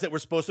got guys that were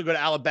supposed to go to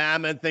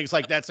Alabama and things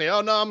like that. Say,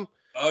 oh no,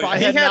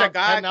 he had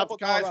a couple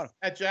guys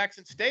at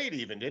Jackson State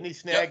even. Didn't he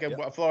snag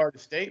a Florida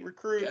State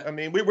recruit? Yep. I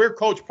mean, we're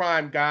Coach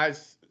Prime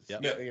guys.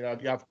 Yep.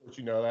 Of course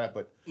you know that,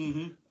 but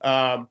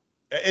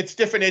it's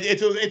different.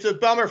 It's a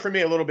bummer for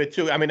me a little bit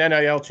too. I mean,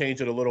 NIL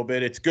changed it a little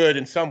bit. It's good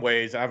in some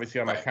ways. Obviously,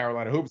 I'm a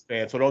Carolina Hoops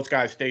fan, so those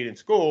guys stayed in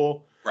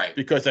school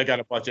because they got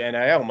a bunch of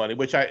NIL money,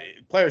 which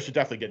players should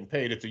definitely get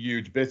paid. It's a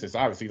huge business,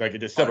 obviously. Like you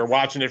just said, we're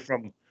watching it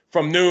from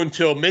noon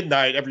till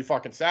midnight every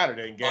fucking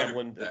Saturday and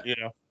gambling.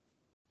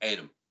 Hate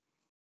them.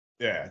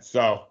 Yeah.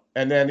 So,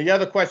 and then the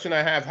other question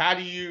I have, how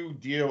do you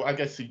deal? I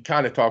guess you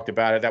kind of talked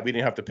about it, that we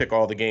didn't have to pick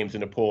all the games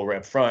in the pool right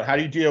up front. How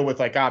do you deal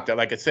with opt-out?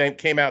 Like it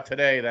came out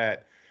today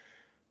that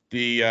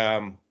the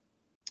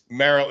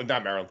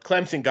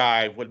Clemson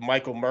guy with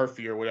Michael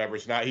Murphy or whatever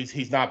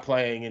he's not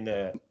playing in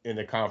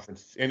the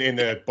conference in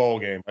the bowl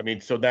game. I mean,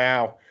 so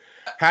now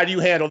how do you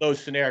handle those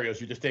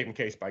scenarios? You just take them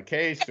case by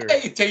case, or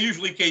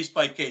usually case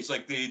by case.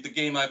 Like the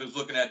game I was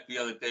looking at the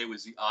other day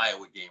was the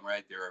Iowa game,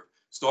 right? There are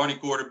starting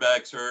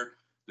quarterbacks hurt.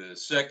 The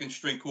second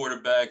string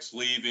quarterback's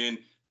leaving.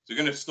 They're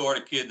going to start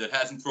a kid that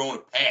hasn't thrown a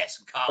pass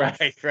in college.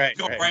 Right.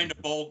 Go right in the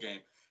bowl game.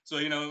 So,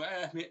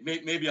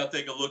 maybe I'll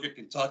take a look at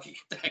Kentucky.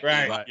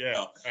 Right. Like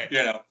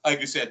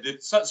I said,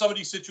 some of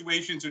these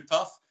situations are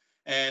tough.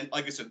 And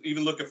like I said,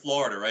 even look at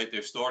Florida, right?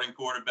 Their starting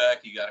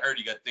quarterback, he got hurt,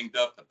 he got dinged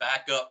up. The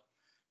backup,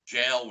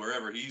 jail,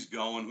 wherever he's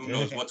going. Who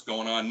knows what's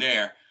going on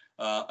there?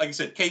 Like I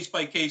said, case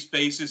by case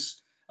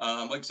basis.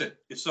 Like I said,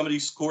 if some of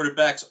these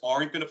quarterbacks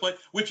aren't going to play,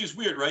 which is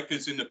weird, right?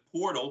 Because in the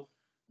portal,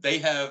 they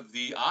have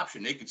the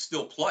option. They can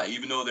still play,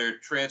 even though they're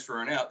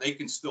transferring out. They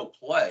can still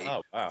play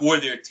for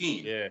their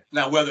team. Yeah.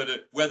 Now, whether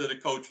the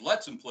coach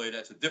lets them play,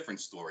 that's a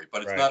different story.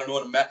 But it's not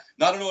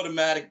an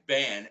automatic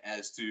ban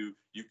as to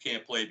you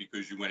can't play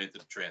because you went into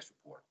the transfer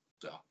portal.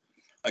 So,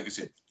 like I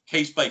said,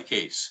 case by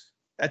case.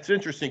 That's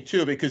interesting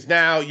too, because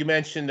now you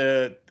mentioned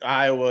the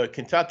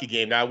Iowa-Kentucky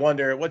game. Now I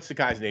wonder, what's the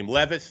guy's name?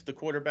 Levis, the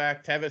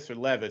quarterback, Tevis or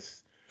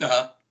Levis?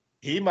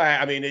 He might.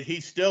 I mean,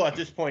 he's still at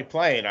this point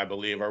playing, I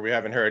believe, or we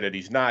haven't heard that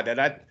he's not.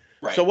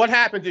 So what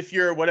happens if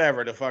you're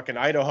the fucking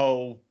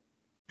Idaho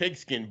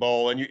Pigskin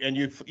Bowl, and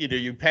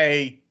you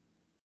pay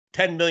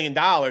 $10 million,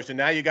 and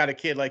now you got a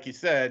kid, like you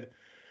said,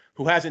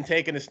 who hasn't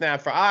taken a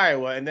snap for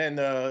Iowa, and then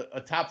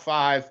a top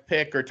 5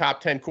 pick or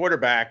top 10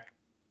 quarterback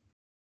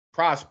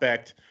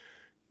prospect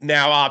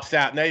now opts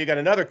out. Now you got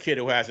another kid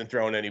who hasn't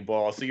thrown any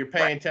balls, so you're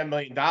paying $10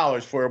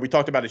 million for. We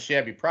talked about a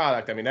shabby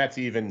product. I mean, that's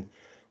even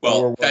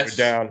more watered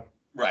down.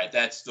 Right,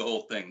 that's the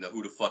whole thing, the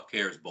who the fuck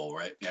cares bowl,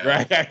 right?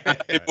 Right.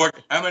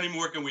 How many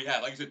more can we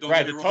have? Like I said, don't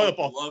get me wrong.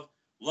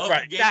 Love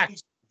the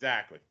games.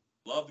 Exactly.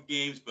 Love the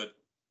games, but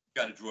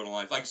got to draw the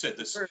line. Like I said,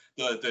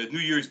 the New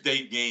Year's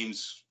Day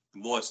games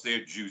lost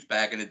their juice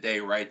back in the day,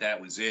 right? That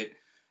was it.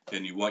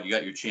 Then you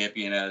got your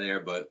champion out of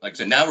there. But like I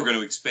said, now we're going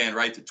to expand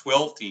right to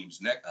 12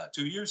 teams next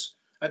 2 years.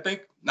 I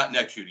think not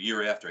next year, the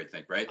year after. I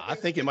think, right? I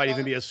think it might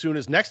even be as soon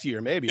as next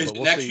year, maybe. But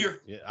we'll next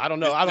year? Yeah, I don't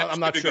know. I'm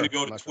not sure. They're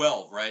going to go to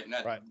 12, right?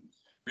 Right.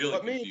 Really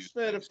but me and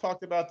Smith have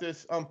talked about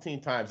this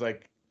umpteen times.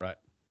 Like, right.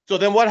 So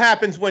then what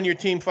happens when your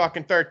team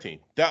fucking 13?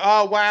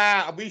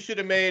 Wow, we should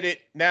have made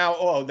it.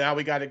 Now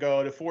we got to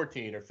go to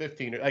 14 or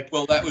 15.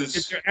 Well, that was.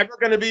 Is there ever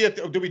going to be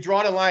do we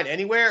draw the line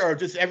anywhere, or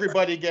just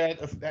everybody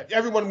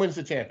everyone wins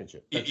the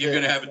championship? You're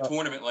going to have a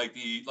tournament like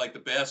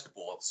the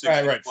basketball.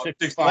 60, right.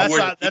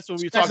 65. That's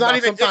what we talk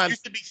about sometimes.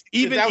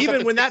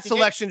 Even when that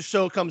selection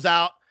show comes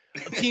out,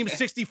 team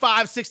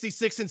 65,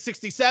 66, and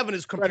 67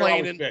 is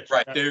complaining.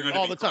 Right, they're going to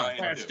all the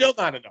time. Still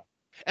not enough.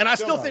 And I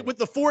still think with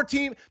the 4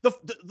 team,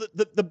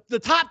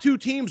 the top 2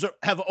 teams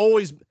have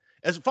always,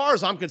 as far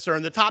as I'm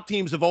concerned, the top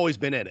teams have always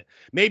been in it.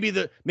 Maybe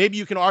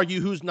you can argue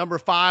who's number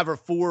 5 or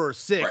 4 or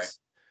 6, right.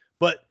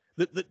 But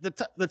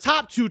the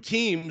top 2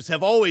 teams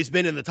have always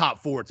been in the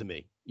top 4 to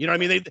me. You know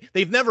what I mean?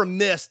 They've never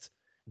missed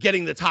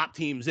getting the top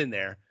teams in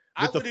there.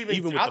 I'll take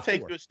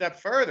you a step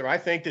further. I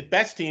think that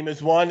best team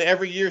has won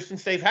every year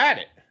since they've had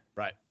it.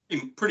 Right.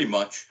 Pretty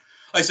much.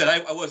 Like I said,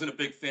 I wasn't a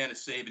big fan of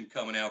Saban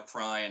coming out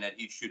crying that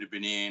he should have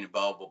been in and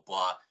blah, blah,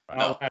 blah.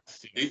 No,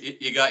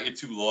 you got your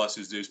 2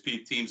 losses. There's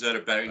teams that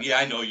are better. Yeah,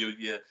 I know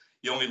you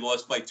you only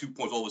lost by 2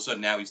 points. All of a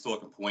sudden, now he's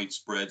talking point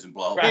spreads and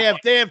blah, blah, blah.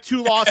 They have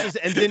 2 losses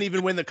and didn't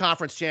even win the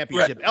conference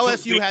championship. Right.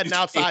 LSU had an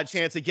outside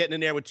chance of getting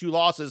in there with 2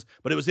 losses,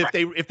 but it was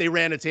if they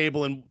ran a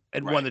table and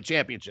won the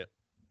championship.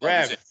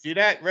 Rev, see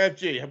that? Rev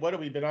G, what have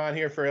we been on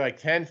here for like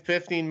 10,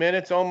 15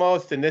 minutes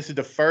almost? And this is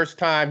the first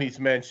time he's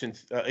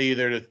mentioned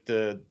either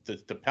the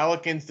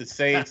Pelicans, the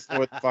Saints,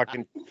 or the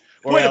fucking.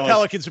 Boy, the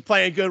Pelicans are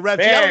playing good, Rev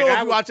G. I don't know if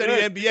you watch any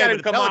NBA,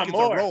 but the Pelicans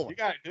are rolling. You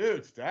got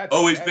dudes.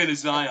 Always been a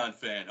Zion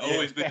fan.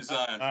 Always been a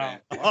Zion fan.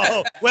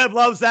 Oh, Webb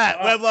loves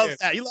that. Webb loves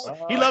that. He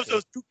loves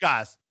those 2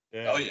 guys.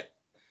 Yeah. Oh, yeah.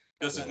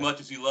 Just as much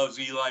as he loves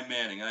Eli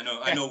Manning. I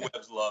know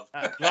Webb's love.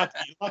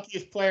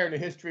 Luckiest player in the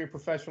history of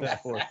professional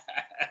sports.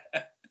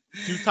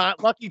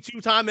 Lucky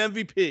 2-time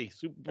MVP.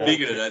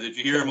 Speaking of that, did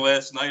you hear him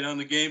last night on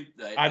the game?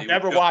 I've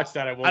never watched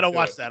that. I don't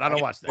watch that.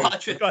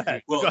 Watch it. Go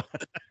ahead. Well,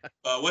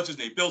 what's his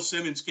name? Bill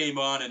Simmons came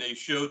on and they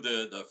showed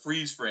the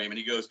freeze frame, and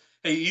he goes,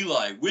 "Hey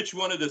Eli, which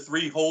one of the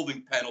 3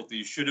 holding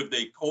penalties should have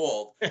they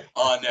called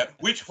on that?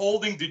 Which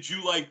holding did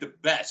you like the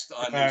best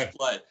on this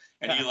play?"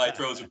 And Eli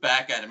throws it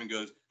back at him and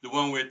goes, "The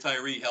one where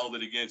Tyree held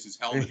it against his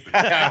helmet."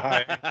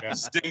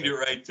 Stinged it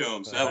right to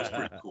him. So that was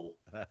pretty cool.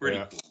 Pretty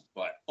cool.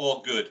 But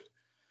all good.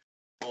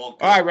 All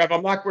right, Rev.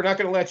 We're not going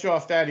to let you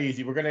off that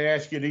easy. We're going to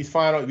ask you these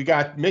final. We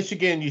got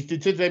Michigan. You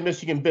did say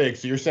Michigan big,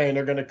 so you're saying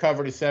they're going to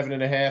cover the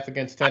 7.5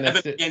 against Tennessee.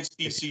 I've been against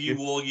TCU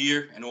all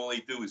year, and all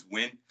they do is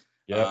win.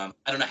 Yeah.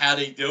 I don't know how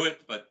they do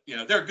it, but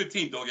they're a good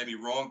team. Don't get me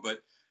wrong,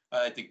 but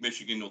I think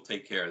Michigan will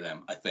take care of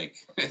them. I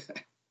think.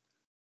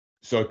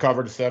 So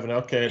cover the 7.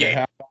 Okay. Yeah.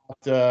 How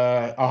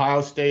about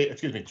Ohio State?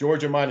 Excuse me,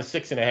 Georgia minus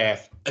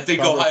 6.5. I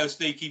think Ohio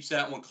State keeps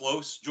that one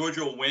close.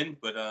 Georgia will win,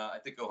 but I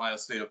think Ohio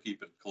State will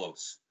keep it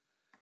close.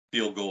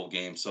 Field goal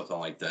game, something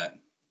like that.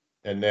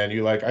 And then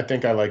I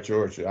think I like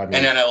Georgia. And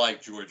then I like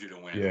Georgia to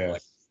win. Yeah.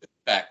 Like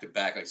back to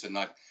back. Like I said,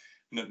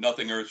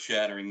 nothing earth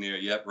shattering there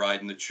yet,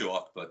 riding the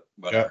chalk, but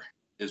whatever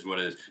is what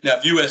it is. Now,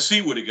 if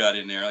USC would have got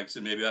in there, like I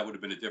said, maybe that would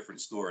have been a different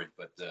story.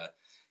 But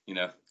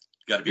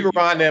got to be. We were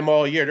on them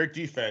all year. Their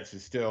defense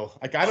is still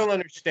I don't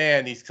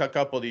understand a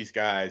couple of these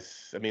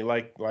guys. I mean,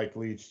 like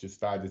Leach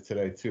just died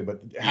today too. But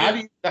how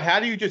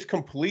do you just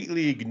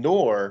completely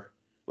ignore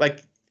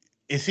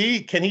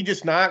can he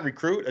just not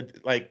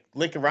recruit? Like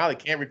Lincoln Riley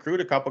can't recruit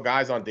a couple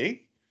guys on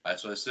D?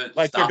 That's what I said.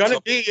 Like they're going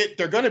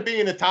to be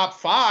in the top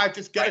 5.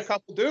 Just get a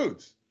couple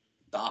dudes.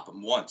 Stop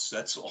them once.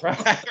 That's all.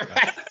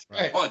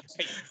 Right. Once.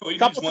 A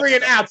couple 3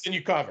 and outs and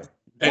you cover.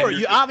 Or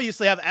you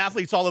obviously have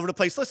athletes all over the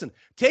place. Listen,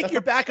 take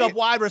your backup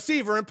wide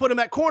receiver and put him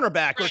at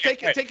cornerback, or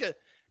take a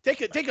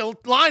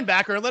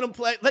linebacker and let him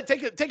play.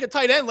 Take a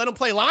tight end, let him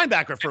play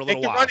linebacker for a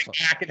little while. Running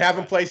back and have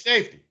him play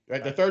safety.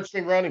 Right, the 3rd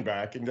string running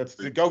back, and let's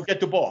go get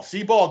the ball.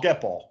 See ball,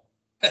 get ball.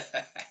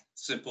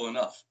 Simple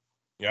enough.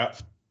 Yeah.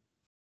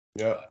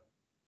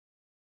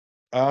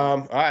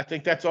 I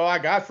think that's all I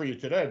got for you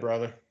today,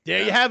 brother.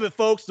 There you have it,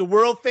 folks. The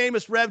world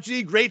famous Rev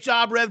G. Great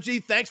job, Rev G.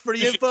 Thanks for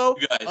the info.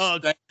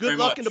 Good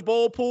luck in the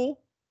bowl pool.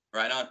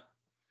 Right on.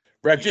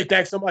 Rev G,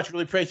 thanks so much.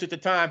 Really appreciate the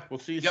time. We'll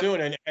see you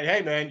soon. And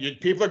hey, man,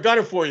 people are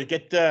gunning for you.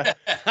 Get out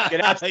there.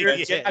 Get out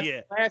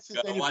the classes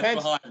and your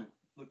pens.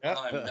 Look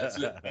behind. That's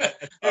it.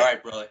 All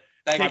right, brother.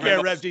 Take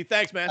care, Rev G.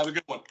 Thanks, man. Have a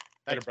good one.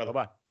 Later, brother.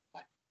 Bye.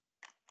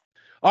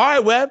 All right,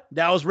 Webb.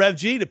 That was Rev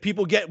G. The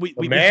people we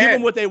give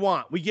them what they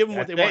want. We give them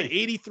what they want.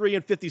 83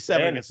 and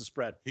 57 against the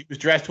spread. He was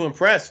dressed to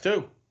impress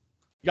too.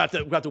 Got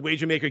the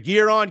wager maker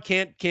gear on.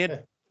 Can't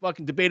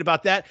fucking debate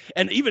about that.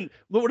 And even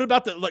what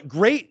about the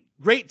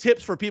great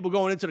tips for people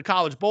going into the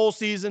college bowl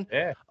season?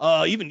 Yeah.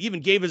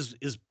 Even gave his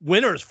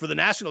winners for the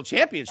national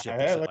championship.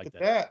 Yeah, look at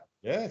that.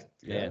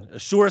 Yeah. A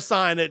sure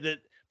sign that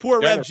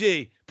poor Rev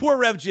G.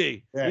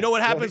 Yeah. You know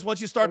what happens once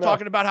you start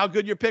talking about how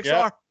good your picks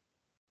are?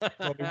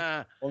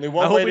 Only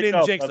one way to go.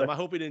 I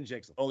hope he didn't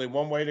jinx them. Only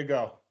one way to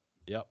go.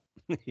 Yep.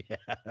 yeah.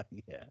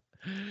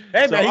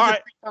 Hey, man, he's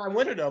a 3-time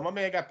winner, though. My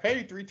man got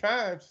paid 3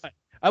 times.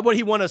 But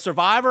he won a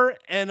Survivor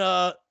and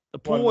a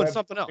pool and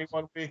something else.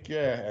 1 week,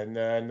 and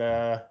then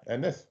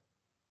and this.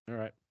 All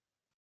right.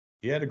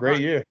 He had a great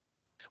year.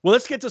 Well,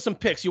 let's get to some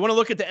picks. You want to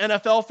look at the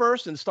NFL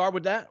first and start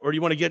with that? Or do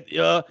you want to get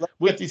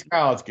with these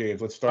college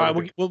games? Let's start. All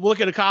right, we'll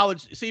look at a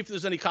college, see if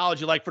there's any college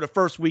you like for the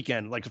first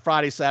weekend, like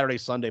Friday, Saturday,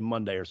 Sunday,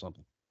 Monday or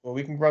something. Well,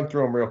 we can run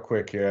through them real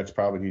quick here. That's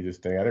probably the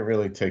easiest thing. I didn't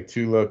really take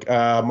 2 look.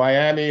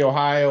 Miami,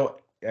 Ohio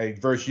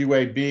versus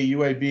UAB.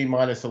 UAB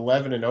minus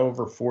 11 and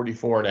over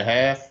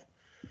 44.5.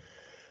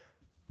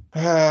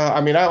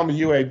 I mean, I'm a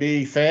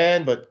UAB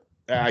fan, but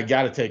I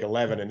got to take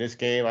 11 in this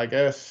game, I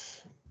guess.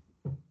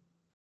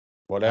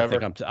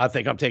 Whatever. I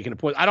think I'm taking the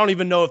point. I don't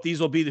even know if these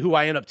will be who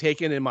I end up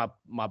taking in my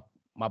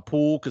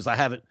pool because I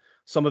haven't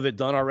some of it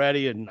done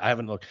already and I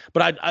haven't looked.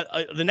 But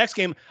I the next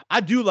game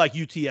I do like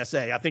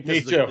UTSA. I think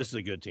this is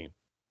a good team.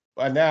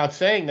 But now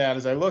saying that,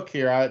 as I look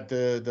here,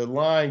 the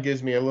line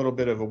gives me a little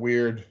bit of a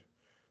weird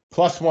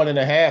plus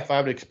 1.5.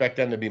 I would expect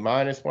them to be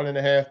minus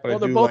 1.5. But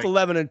they're both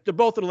 11 and they're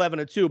both at 11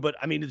 and 2. But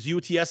I mean, does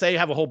UTSA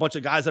have a whole bunch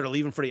of guys that are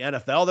leaving for the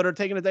NFL that are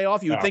taking a day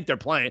off? You would think they're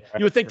playing.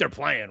 You would think they're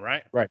playing,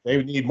 right? Right. They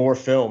would need more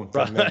film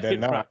than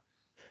not.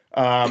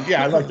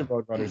 I like the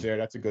Roadrunners there.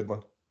 That's a good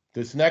one.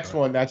 This next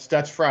one,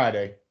 that's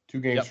Friday. 2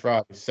 games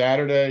Friday.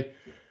 Saturday,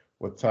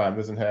 what time?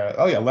 Doesn't have.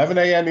 Oh, yeah, 11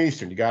 a.m.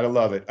 Eastern. You got to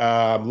love it.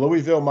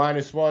 Louisville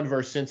 -1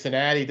 versus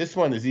Cincinnati. This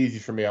one is easy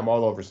for me. I'm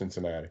all over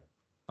Cincinnati.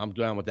 I'm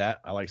down with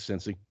that. I like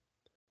Cincy.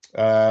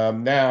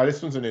 Now,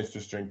 this one's an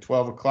interesting.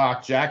 12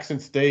 o'clock, Jackson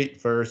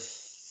State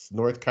versus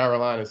North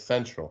Carolina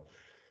Central.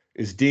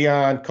 Is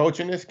Deion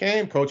coaching this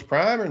game? Coach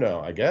Prime or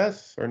no? I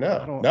guess or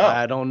no?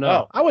 I don't know.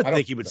 No, I would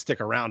think he would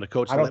stick around to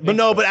coach.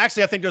 But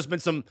actually, I think there's been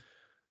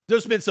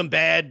some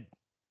bad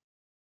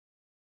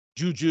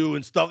juju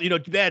and stuff.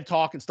 Bad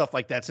talk and stuff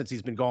like that since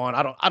he's been gone.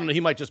 I don't know. He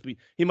might just be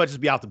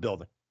out the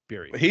building.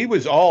 Period. He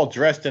was all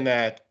dressed in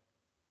that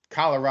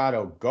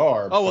Colorado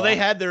garb. Oh well, they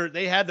had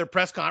their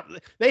press conference.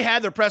 They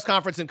had their press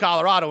conference in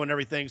Colorado and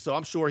everything. So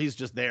I'm sure he's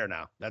just there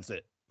now. That's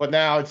it. But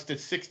now it's the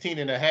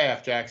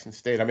 16.5 Jackson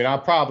State. I mean, I'll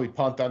probably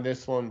punt on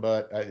this one,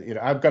 but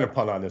I'm going to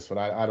punt on this one.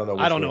 I don't know.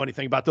 I don't know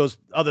anything about those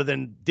other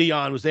than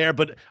Deion was there,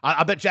 but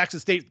I bet Jackson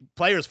State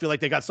players feel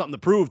like they got something to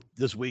prove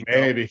this week.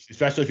 Maybe,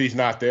 especially if he's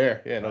not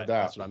there. Yeah, no doubt.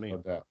 That's what I mean. No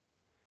doubt.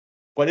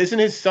 But isn't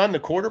his son the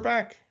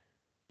quarterback?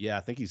 Yeah,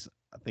 I think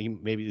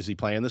maybe is he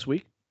playing this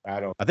week?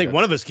 I think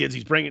one of his kids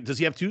he's bringing. Does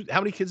he have 2?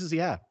 How many kids does he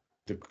have?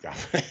 I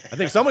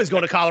think somebody's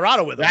going to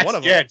Colorado with him. One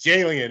of them. Yeah,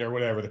 Jalen or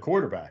whatever, the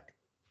quarterback.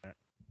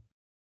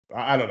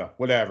 I don't know.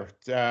 Whatever.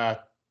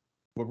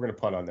 We're going to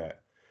punt on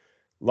that.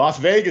 Las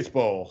Vegas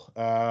Bowl.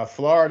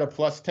 Florida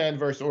 +10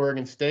 versus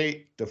Oregon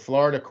State. The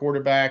Florida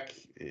quarterback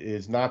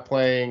is not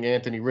playing.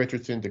 Anthony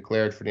Richardson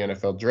declared for the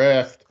NFL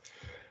draft.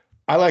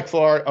 I like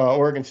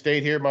Oregon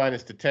State here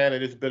 -10.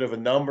 It is a bit of a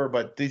number,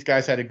 but these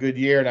guys had a good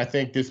year, and I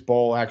think this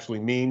bowl actually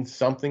means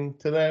something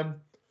to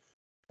them.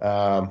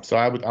 So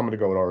I'm going to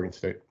go with Oregon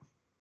State.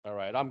 All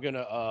right.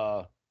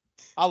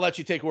 I'll let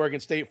you take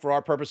Oregon State for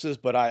our purposes,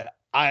 but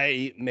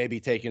I may be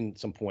taking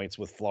some points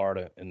with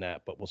Florida in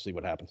that, but we'll see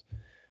what happens.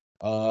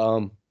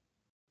 I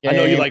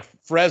know you like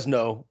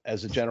Fresno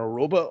as a general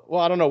rule, but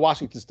I don't know.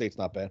 Washington State's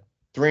not bad.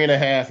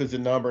 3.5 is the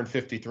number and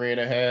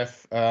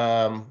 53.5.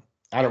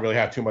 I don't really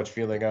have too much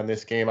feeling on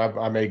this game.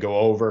 I may go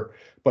over,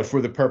 but for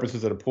the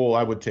purposes of the pool,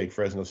 I would take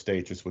Fresno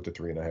State just with the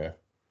 3.5.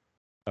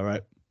 All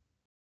right.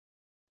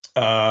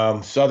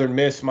 Southern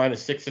Miss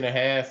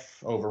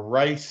 -6.5 over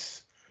Rice.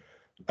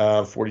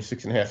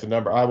 46.5 the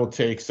number. I will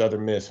take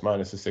Southern Miss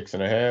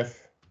 -6.5.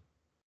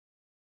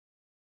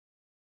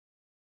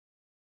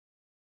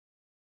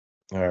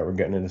 All right, we're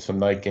getting into some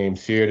night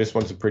games here. This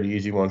one's a pretty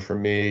easy one for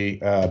me.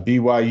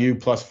 BYU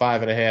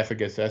 +5.5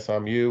 against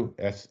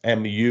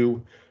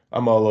SMU.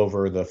 I'm all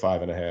over the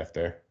 5.5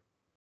 there.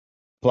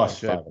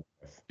 +5.5.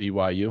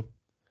 BYU.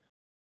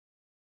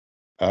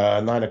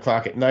 9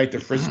 o'clock at night, the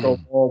Frisco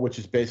Bowl, which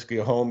is basically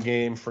a home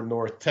game for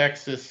North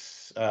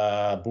Texas.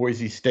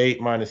 Boise State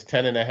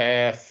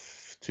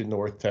 -10.5 to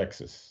North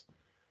Texas.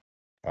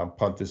 I'll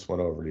punt this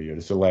one over to you.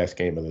 This is the last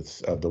game of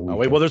the week. Oh,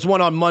 wait, well, there's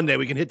one on Monday.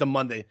 We can hit the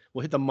Monday.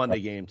 We'll hit the Monday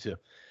game too.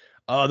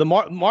 The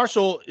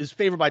Marshall is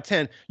favored by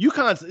 10.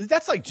 UConn,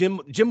 that's like Jim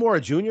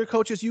Mora Jr.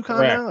 coaches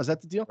UConn now. Is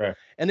that the deal? Right.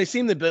 And they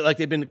seem to be like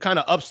they've been kind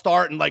of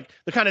upstart and like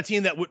the kind of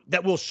team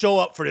that will show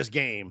up for this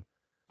game.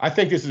 I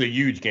think this is a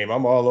huge game.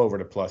 I'm all over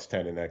the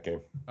 +10 in that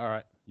game. All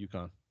right,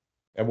 UConn.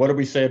 And what did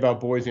we say about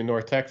Boise and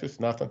North Texas?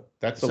 Nothing.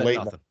 That's a late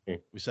game.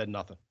 We said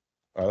nothing.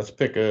 All right, let's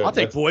pick I'll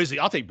take Boise.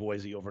 I'll take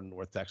Boise over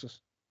North Texas.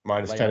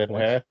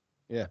 -10.5.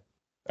 Yeah.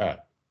 All right.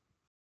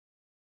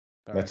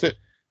 That's it.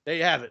 There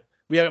you have it.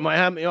 We have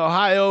Miami,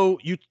 Ohio,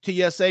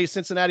 UTSA,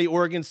 Cincinnati,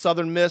 Oregon,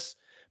 Southern Miss,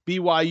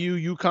 BYU,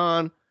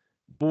 UConn,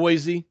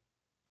 Boise.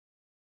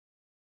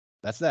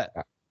 That's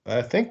that.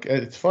 I think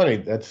it's funny.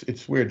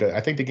 It's weird.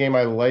 I think the game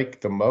I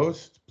like the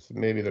most,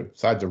 maybe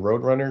besides the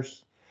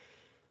Roadrunners,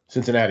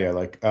 Cincinnati I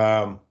like,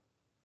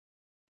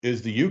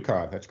 is the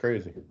UConn. That's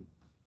crazy.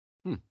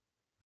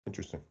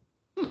 Interesting.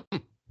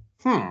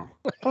 All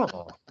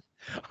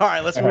right,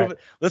 let's move it.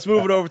 Let's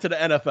move it over to the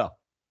NFL.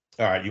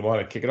 All right, you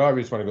want to kick it off? Or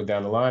you just want to go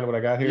down the line? What I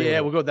got here?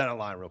 Yeah, we'll go down the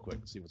line real quick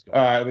and see what's going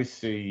on. All right, let me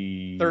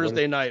see.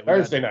 Thursday night.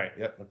 Thursday night.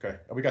 Yep. Okay.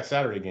 We got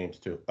Saturday games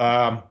too.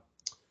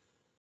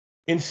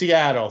 In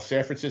Seattle,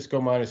 San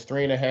Francisco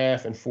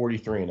 -3.5 and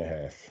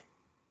 43.5.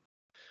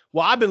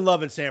 Well, I've been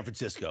loving San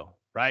Francisco,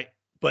 right?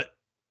 But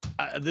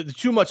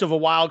too much of a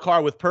wild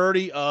card with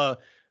Purdy.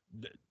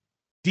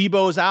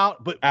 Debo's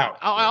out, but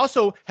I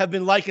also have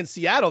been liking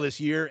Seattle this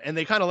year, and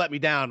they kind of let me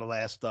down the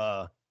last.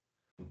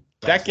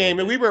 That game,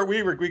 and we got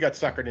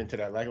suckered into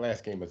that. Like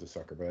last game was a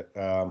sucker, but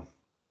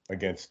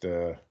against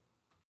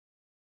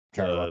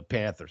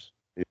Panthers.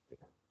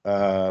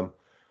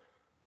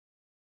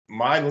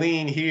 My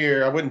lean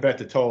here, I wouldn't bet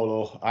the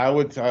total.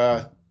 I'd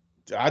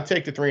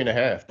take the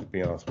 3.5 to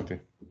be honest with you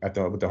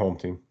with the home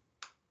team.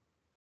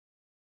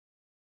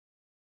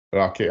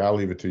 But I'll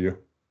leave it to you.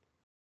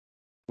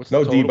 What's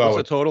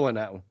the total in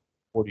that one?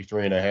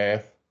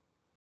 43.5.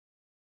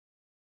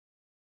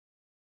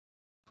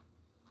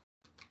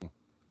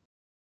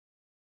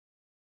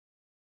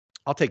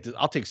 I'll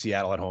take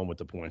Seattle at home with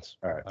the points.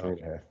 All right,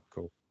 3.5.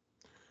 Cool.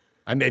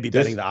 I may be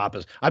betting the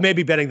opposite. I may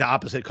be betting the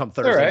opposite come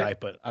Thursday night,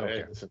 but I don't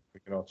care. Listen, we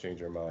can all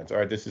change our minds. All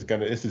right, this is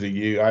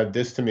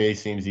this to me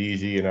seems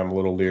easy, and I'm a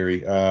little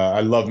leery.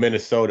 I love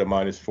Minnesota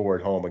 -4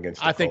 at home against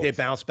the Colts. think they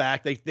bounce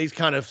back. They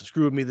kind of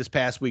screwed me this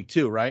past week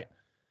too, right?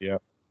 Yeah.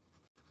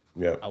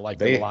 I like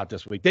them a lot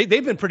this week. They've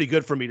been pretty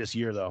good for me this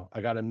year, though.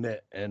 I got to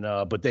admit, and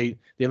but they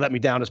let me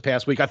down this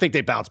past week. I think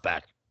they bounce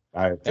back.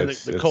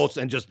 The Colts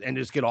and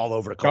just get all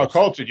over the Colts.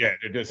 No, Colts, yeah,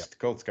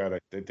 Colts got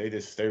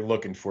it. They're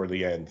looking for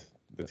the end.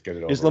 Let's get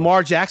it over. Is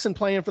Lamar Jackson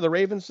playing for the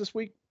Ravens this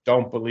week?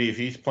 Don't believe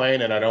he's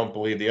playing, and I don't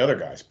believe the other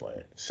guy's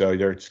playing. So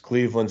there's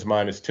Cleveland's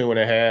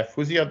 -2.5.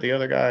 Who's the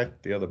other guy?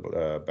 The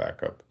other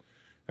backup.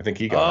 I think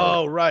he got.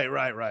 Oh, right.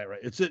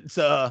 It's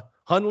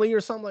Hundley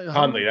or something like that.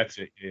 Hundley, that's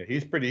it. Yeah,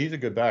 he's a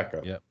good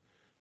backup. Yep.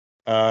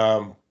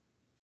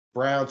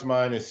 Browns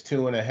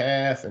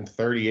 -2.5 and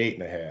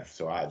 38.5.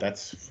 So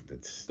that's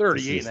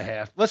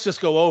 38.5. Let's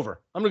just go over.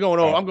 I'm going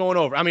over. I'm going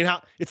over. I mean,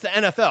 it's the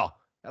NFL.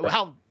 Right.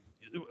 How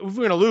if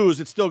we're gonna lose,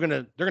 they're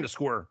gonna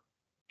score.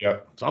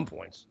 Yep. Some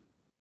points.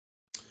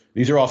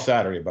 These are all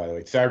Saturday, by the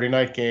way. Saturday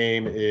night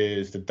game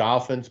is the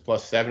Dolphins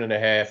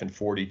 +7.5 and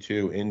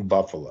 42 in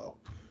Buffalo.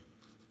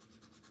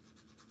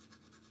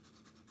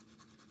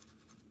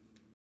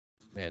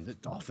 Man, the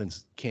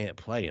Dolphins can't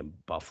play in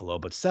Buffalo,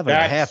 but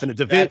 7.5 in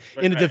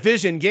a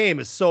division game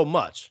is so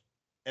much.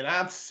 And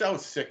I'm so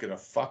sick of the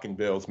fucking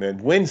Bills, man.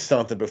 Win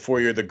something before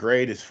you're the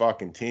greatest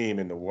fucking team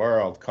in the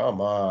world. Come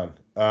on.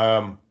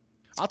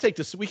 I'll take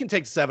this. We can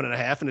take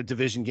 7.5 in a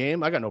division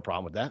game. I got no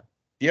problem with that.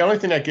 The only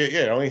thing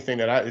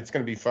that it's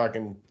going to be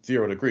fucking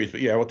 0 degrees.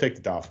 But yeah, we'll take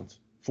the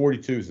Dolphins.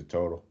 42 is the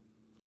total.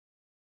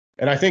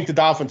 And I think the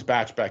Dolphins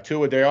batch back.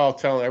 Tua, they're all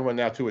telling everyone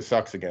now Tua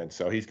sucks again.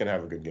 So he's going to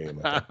have a good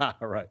game.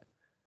 All right.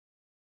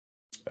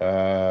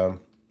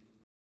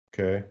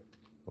 Okay.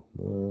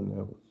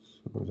 What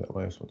was that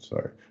last one?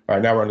 Sorry. All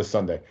right, now we're on to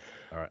Sunday.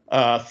 All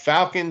right.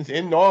 Falcons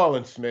in New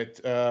Orleans,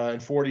 Smith,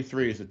 and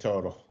 43 is the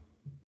total.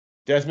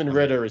 Desmond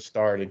Ridder is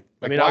starting.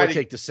 I would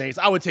take the Saints.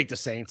 I would take the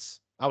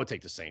Saints.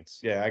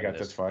 Yeah,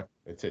 that's fine.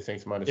 It's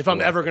Saints -4. If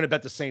I'm ever going to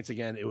bet the Saints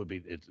again,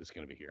 it's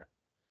going to be here.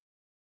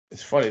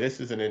 It's funny. This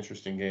is an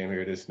interesting game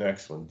here. This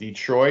next one,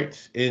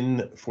 Detroit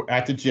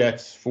at the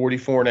Jets,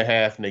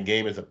 44.5, and the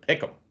game is a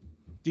pick'em.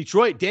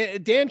 Detroit,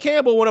 Dan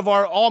Campbell, one of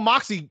our all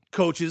Moxie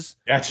coaches.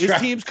 His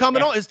team's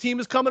coming on. His team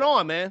is coming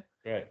on, man.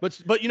 Right.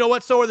 But you know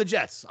what? So are the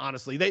Jets.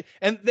 Honestly,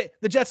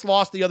 the Jets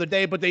lost the other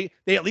day, but they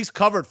at least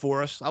covered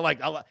for us. I like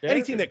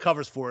any team that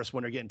covers for us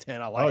when they're getting 10.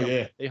 I like. Oh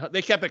yeah.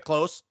 They kept it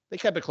close. They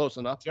kept it close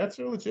enough. Jets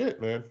are legit,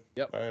 man.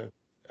 Yep.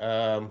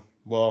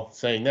 Well,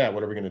 saying that,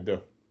 what are we gonna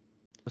do?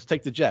 Let's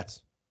take the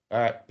Jets. All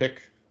right,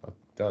 pick.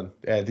 Done.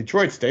 Yeah,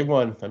 Detroit's. They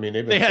won. I mean,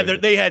 they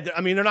had.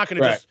 I mean, they're not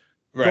going to just.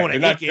 Right.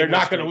 They're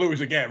not going to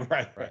lose again.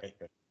 Right.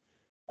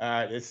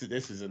 This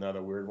is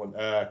another weird one.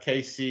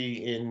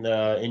 KC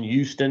in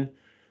Houston,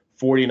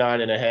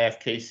 49.5.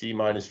 KC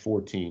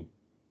 -14.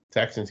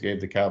 Texans gave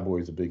the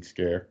Cowboys a big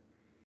scare.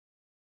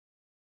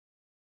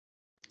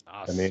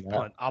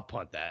 I'll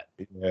punt that.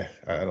 Yeah,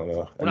 I don't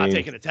know. We're not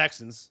taking the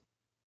Texans.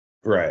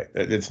 Right.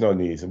 It's no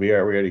needs. We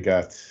already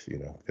got,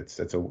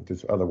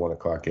 there's other 1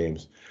 o'clock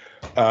games.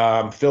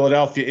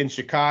 Philadelphia in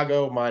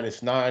Chicago,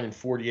 -9 and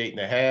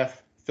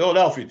 48.5.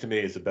 Philadelphia, to me,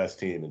 is the best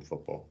team in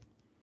football.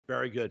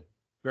 Very good.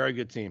 Very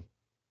good team.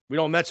 We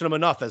don't mention them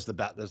enough as the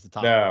top.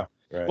 No.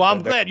 Right. Well,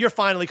 I'm glad you're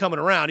finally coming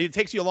around. It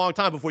takes you a long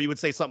time before you would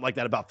say something like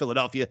that about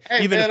Philadelphia,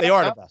 if they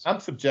are the best.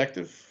 I'm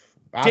subjective.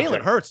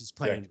 Jalen Hurts is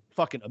playing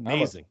fucking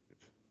amazing.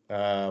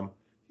 I'm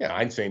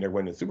saying they're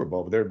winning the Super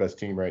Bowl, but they're the best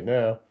team right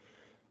now.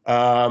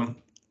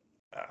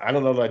 I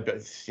don't know,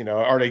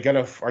 are they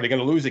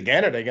gonna lose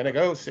again? Are they gonna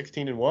go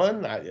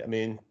 16-1? I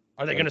mean,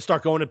 are they gonna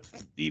start going to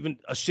even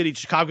a shitty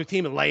Chicago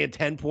team and laying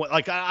 10 points?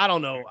 Like I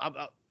don't know.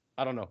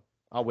 I don't know.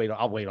 I'll wait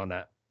on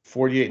that.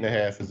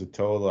 48.5 is the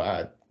total.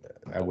 I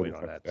wouldn't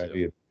on that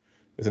either.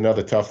 There's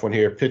another tough one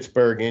here.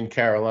 Pittsburgh in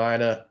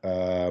Carolina.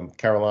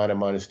 Carolina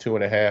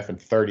 -2.5 and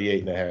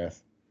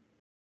 38.5.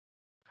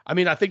 I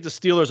mean, I think the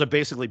Steelers are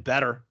basically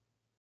better,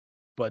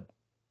 but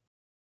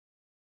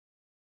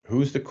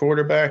who's the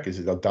quarterback? Is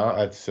it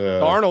it's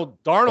Darnold?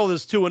 Darnold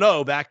is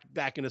 2-0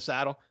 back in the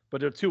saddle,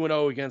 but they're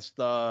 2-0 against.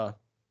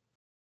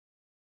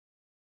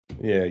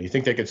 Yeah, you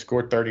think they could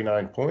score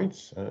 39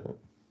 points?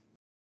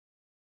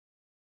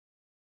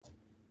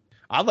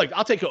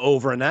 I'll take an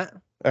over in that.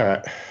 All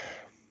right.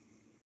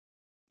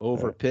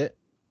 Over Pitt.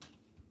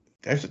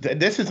 This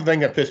is the thing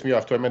that pissed me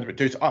off too. I mean,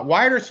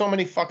 why are there so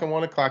many fucking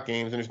 1 o'clock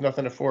games and there's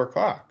nothing at 4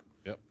 o'clock?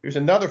 Yep. There's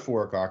another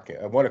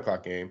 1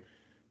 o'clock game.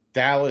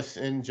 Dallas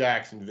in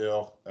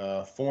Jacksonville,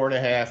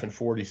 4.5 and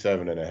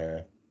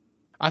 47.5.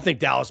 I think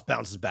Dallas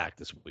bounces back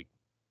this week.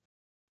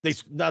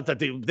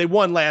 They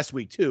won last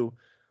week too,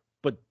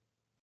 but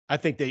I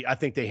think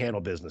they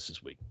handle business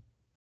this week.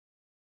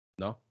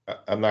 No,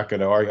 I'm not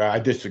going to argue. I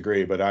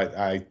disagree, but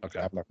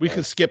okay. We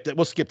can skip that.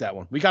 We'll skip that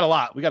one. We got a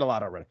lot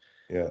already.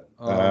 Yeah.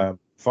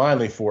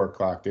 Finally, 4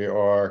 o'clock. There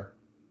are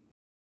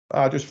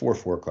just 4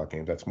 o'clock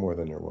games. That's more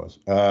than there was.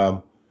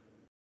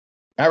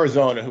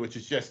 Arizona, which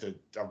is just a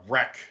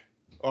wreck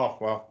Oh,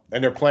 well.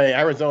 And they're playing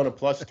Arizona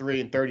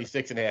 +3 and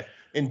 36.5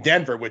 in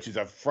Denver, which is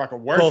a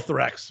fucking worse. Both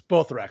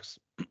wrecks.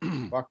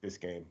 Fuck this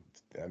game.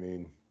 I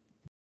mean,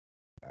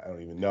 I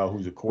don't even know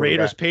who's a quarterback.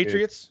 Raiders,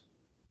 Patriots?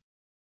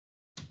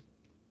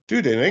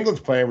 Dude,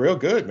 England's playing real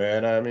good,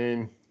 man. I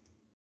mean,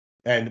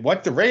 and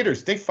what the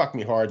Raiders, they fucked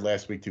me hard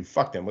last week, too.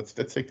 Fuck them. Let's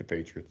take the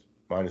Patriots.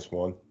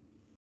 -1.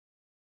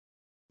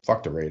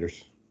 Fuck the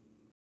Raiders.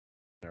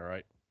 All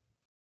right.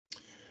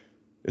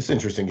 It's an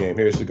interesting game.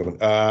 Here's the good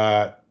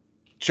one.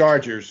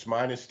 Chargers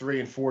 -3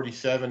 and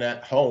 47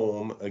 at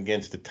home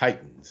against the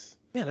Titans.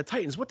 Man, the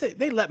Titans,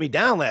 they let me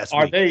down last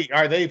week.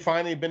 Are they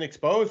finally been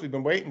exposed? We've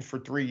been waiting for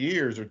 3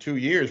 years or 2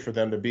 years for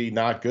them to be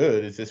not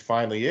good. Is this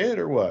finally it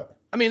or what?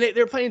 I mean, they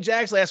were playing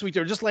Jags last week.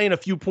 They were just laying a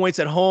few points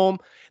at home.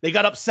 They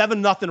got up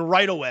 7-0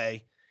 right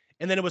away.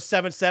 And then it was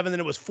 7-7. Then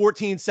it was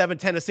 14-7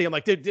 Tennessee. I'm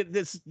like,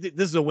 this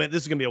is a win.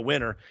 This is gonna be a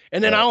winner.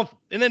 And then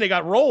and then they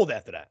got rolled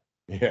after that.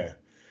 Yeah.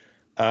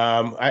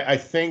 I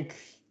think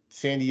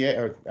San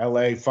Diego or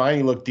LA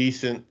finally looked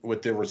decent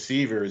with the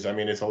receivers. I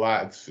mean, it's a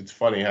lot. It's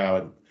funny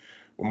how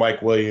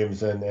Mike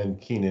Williams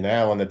and Keenan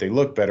Allen that they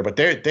look better, but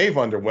they've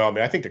underwhelmed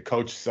me. I think the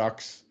coach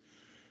sucks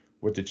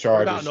with the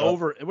Chargers.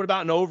 What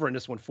about an over in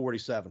this one,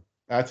 47?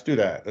 Let's do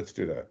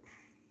that.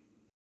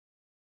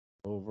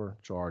 Over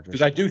Chargers.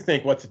 Because I do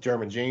think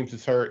German James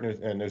is hurt,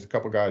 and there's a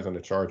couple guys on the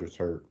Chargers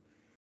hurt.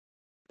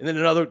 And then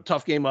another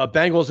tough game,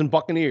 Bengals and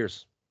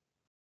Buccaneers.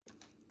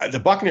 The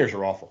Buccaneers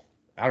are awful.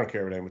 I don't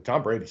care what anyone.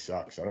 Tom Brady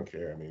sucks. I don't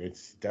care. I mean,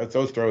 it's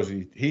those throws.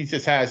 He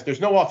just has.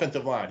 There's no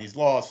offensive line. He's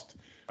lost.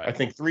 Right. I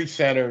think 3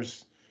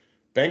 centers.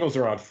 Bengals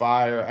are on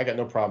fire. I got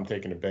no problem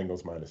taking the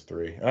Bengals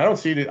 -3. And I don't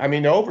see it. I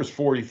mean, the over's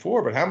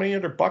 44, but how many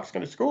other Bucks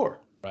going to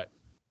score? Right.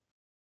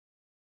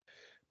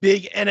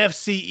 Big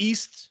NFC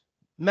East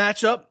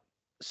matchup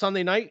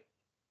Sunday night.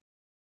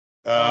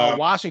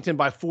 Washington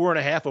by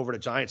 4.5 over the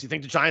Giants. You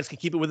think the Giants can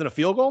keep it within a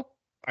field goal?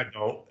 I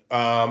don't.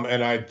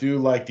 And I do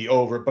like the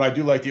over, but I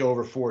do like the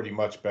over 40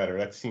 much better.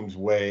 That seems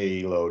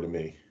way low to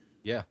me.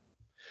 Yeah.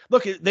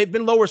 Look, they've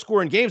been lower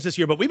scoring games this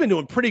year, but we've been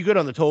doing pretty good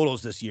on the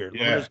totals this year.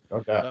 Yeah.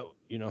 Okay.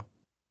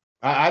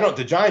 I don't.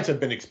 The Giants have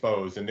been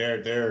exposed, and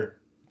they're.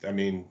 I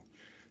mean,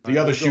 the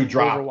other shoe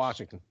dropped. Over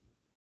Washington.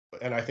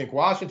 And I think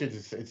Washington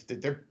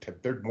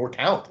they're more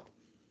talented.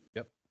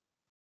 Yep.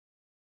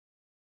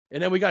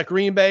 And then we got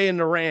Green Bay and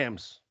the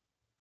Rams.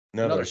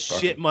 Another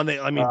shit Monday.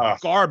 I mean,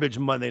 garbage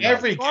Monday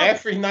night.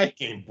 Every night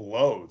game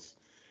blows.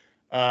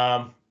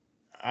 I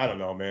don't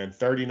know, man.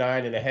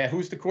 39.5.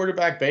 Who's the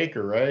quarterback?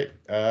 Baker, right?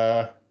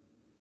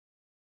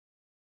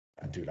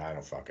 Dude, I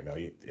don't fucking know.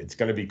 It's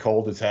going to be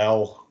cold as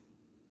hell.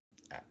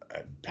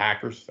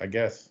 Packers, I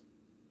guess.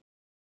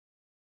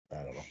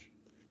 I don't know.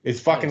 Is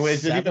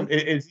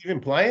he even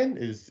playing?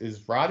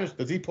 Is Rodgers?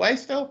 Does he play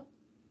still?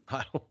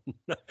 I don't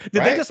know.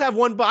 Did they just have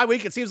one bye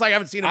week? It seems like I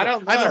haven't seen him. I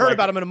haven't heard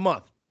about him in a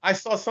month. I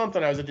saw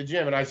something. I was at the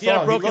gym and I saw he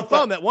had a broken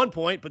thumb at one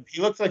point, but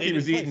he looked like he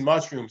was eating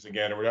mushrooms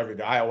again or whatever,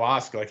 the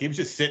ayahuasca. Like he was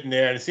just sitting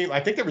there, and it seemed. I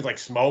think there was like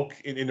smoke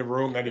in the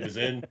room that he was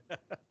in.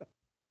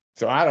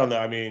 So I don't know.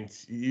 I mean,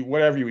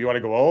 whatever you want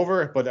to go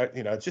over, but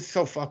it's just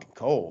so fucking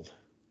cold.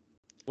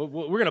 Well,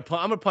 we're gonna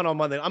punt. I'm gonna punt on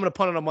Monday. I'm gonna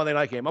punt on a Monday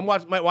night game.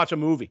 Might watch a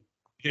movie.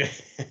 Yeah.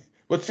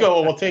 Let's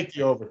go. We'll take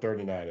the over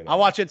 39. I'll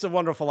watch It's a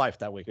Wonderful Life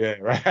that week. Yeah,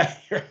 right.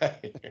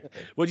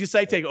 What'd you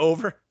say? Take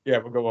over? Yeah,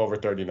 we'll go over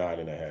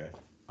 39.5.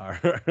 All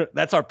right.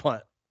 That's our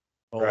punt.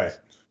 Always.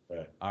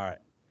 Right. All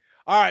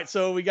right.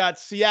 So we got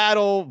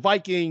Seattle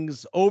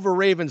Vikings over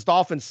Ravens,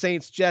 Dolphins,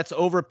 Saints, Jets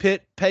over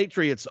Pitt,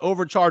 Patriots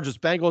over Chargers,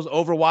 Bengals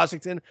over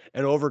Washington,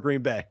 and over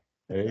Green Bay.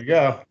 There you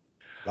go.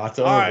 Lots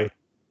of over.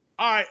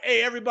 All right.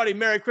 Hey, everybody.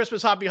 Merry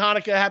Christmas. Happy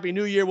Hanukkah. Happy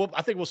New Year.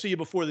 I think we'll see you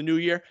before the New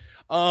Year.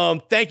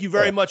 Thank you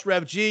very much,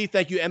 Rev G.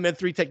 Thank you,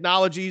 MN3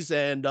 Technologies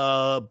and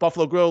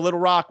Buffalo Grill, Little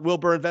Rock,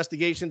 Wilbur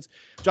Investigations,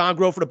 John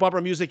Grove for the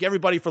bumper music.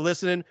 Everybody for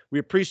listening. We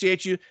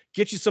appreciate you.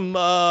 Get you some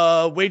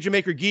Wager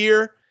Maker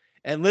gear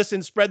and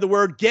listen, spread the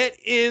word. Get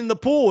in the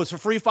pool. It's for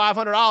free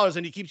 $500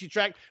 and he keeps you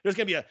track. There's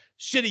going to be a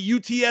shitty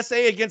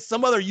UTSA against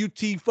some other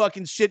UT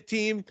fucking shit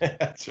team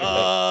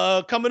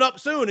coming up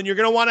soon, and you're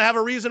going to want to have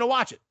a reason to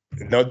watch it.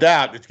 No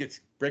doubt. It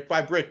gets brick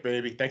by brick,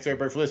 baby. Thanks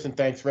everybody for listening.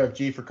 Thanks Rev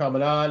G for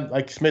coming on.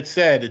 Like Smith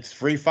said, it's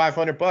free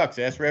 $500.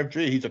 Ask Rev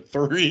G. He's a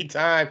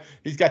 3-time.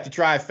 He's got the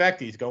trifecta.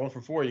 He's going for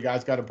 4. You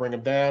guys got to bring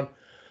him down.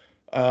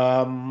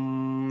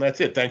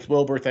 That's it. Thanks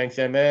Wilbur. Thanks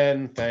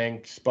MN.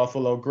 Thanks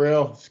Buffalo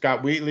Grill.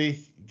 Scott Wheatley.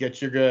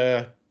 Get your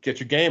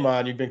game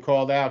on. You've been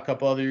called out. A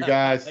couple other you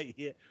guys.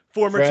 Yeah.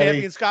 Former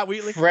champion Scott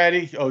Wheatley.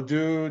 Freddie. Oh,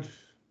 dude.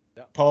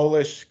 Yep.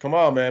 Polish. Come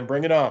on, man.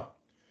 Bring it on.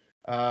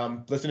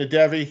 Listen to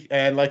Devi,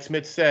 and like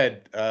Smith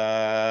said,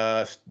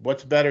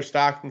 what's better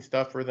stocking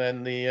stuffer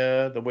than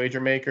the Wager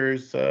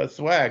Makers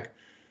swag?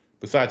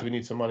 Besides, we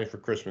need some money for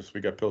Christmas.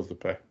 We got bills to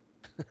pay.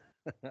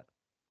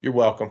 You're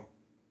welcome.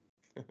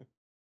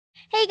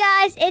 Hey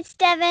guys, it's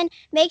Devin.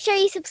 Make sure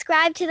you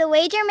subscribe to the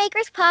Wager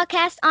Makers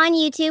podcast on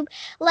YouTube,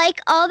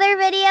 like all their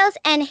videos,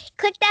 and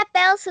click that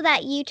bell so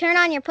that you turn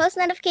on your post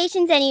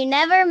notifications and you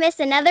never miss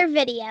another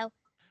video.